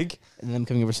 Like, And then I'm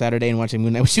coming over Saturday and watching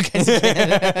Moon Knight with you guys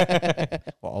again.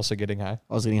 while also getting high.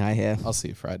 I was getting high, yeah. I'll see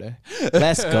you Friday.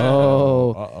 Let's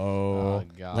go. Oh,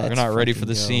 God. you're Let's not ready for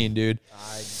fucking the go. scene, dude.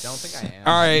 I don't think I am.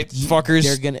 All right, fuckers.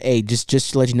 They're gonna, hey, just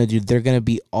to let you know, dude, they're gonna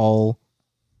be all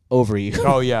over you.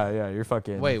 Oh yeah, you're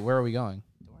fucking. Wait, where are we going?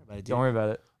 don't worry about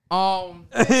it.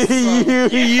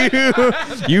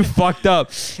 you fucked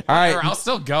up. All right. I'll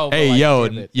still go. but, Hey, like, yo,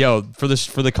 damn it.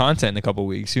 for the content in a couple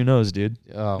weeks. Who knows, dude?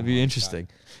 Oh, It'd be my interesting.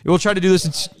 We'll try to do this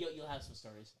in. You'll have some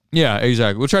stories. Yeah,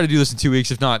 exactly. We'll try to do this in 2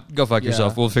 weeks. If not, go fuck Yeah.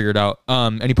 yourself. We'll figure it out.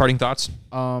 Any parting thoughts?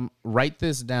 Write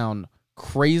this down.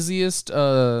 Craziest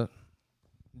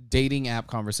dating app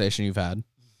conversation you've had.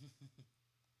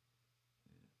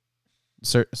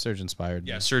 Surge inspired.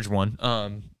 Yeah, Surge one.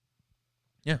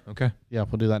 Yeah. Okay. Yeah,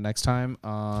 we'll do that next time.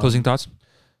 Closing thoughts.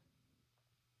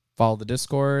 Follow the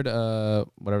Discord.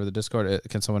 Whatever the Discord.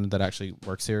 Can someone that actually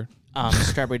works here?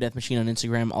 Strawberry Death Machine on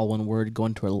Instagram, all one word. Go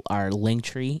into our link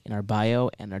tree in our bio,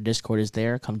 and our Discord is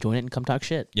there. Come join it and come talk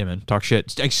shit. Yeah, man. Talk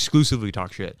shit. Exclusively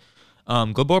talk shit.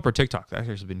 Go blow up our TikTok. That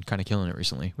actually has been kind of killing it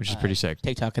recently, which is pretty sick.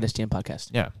 TikTok at STM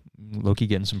Podcast. Yeah. Loki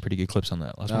getting some pretty good clips on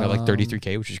that. Last one got like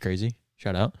 33K, which is crazy.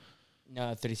 Shout out. No,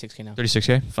 36K now.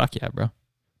 36K? Fuck yeah, bro.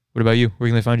 What about you? Where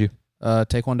can they find you?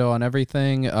 Taekwondo on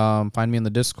everything. Find me in the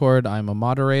Discord. I'm a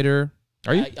moderator.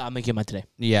 Are you? I'll make you one today.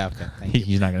 Yeah. Okay. Thank you.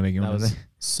 He's not going to make you That one. was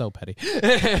so petty.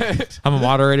 I'm a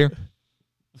moderator.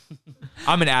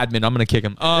 I'm an admin. I'm going to kick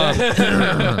him.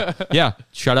 Yeah.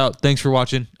 Shout out. Thanks for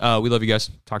watching. We love you guys.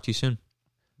 Talk to you soon.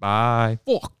 Bye.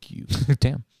 Fuck you.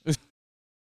 Damn.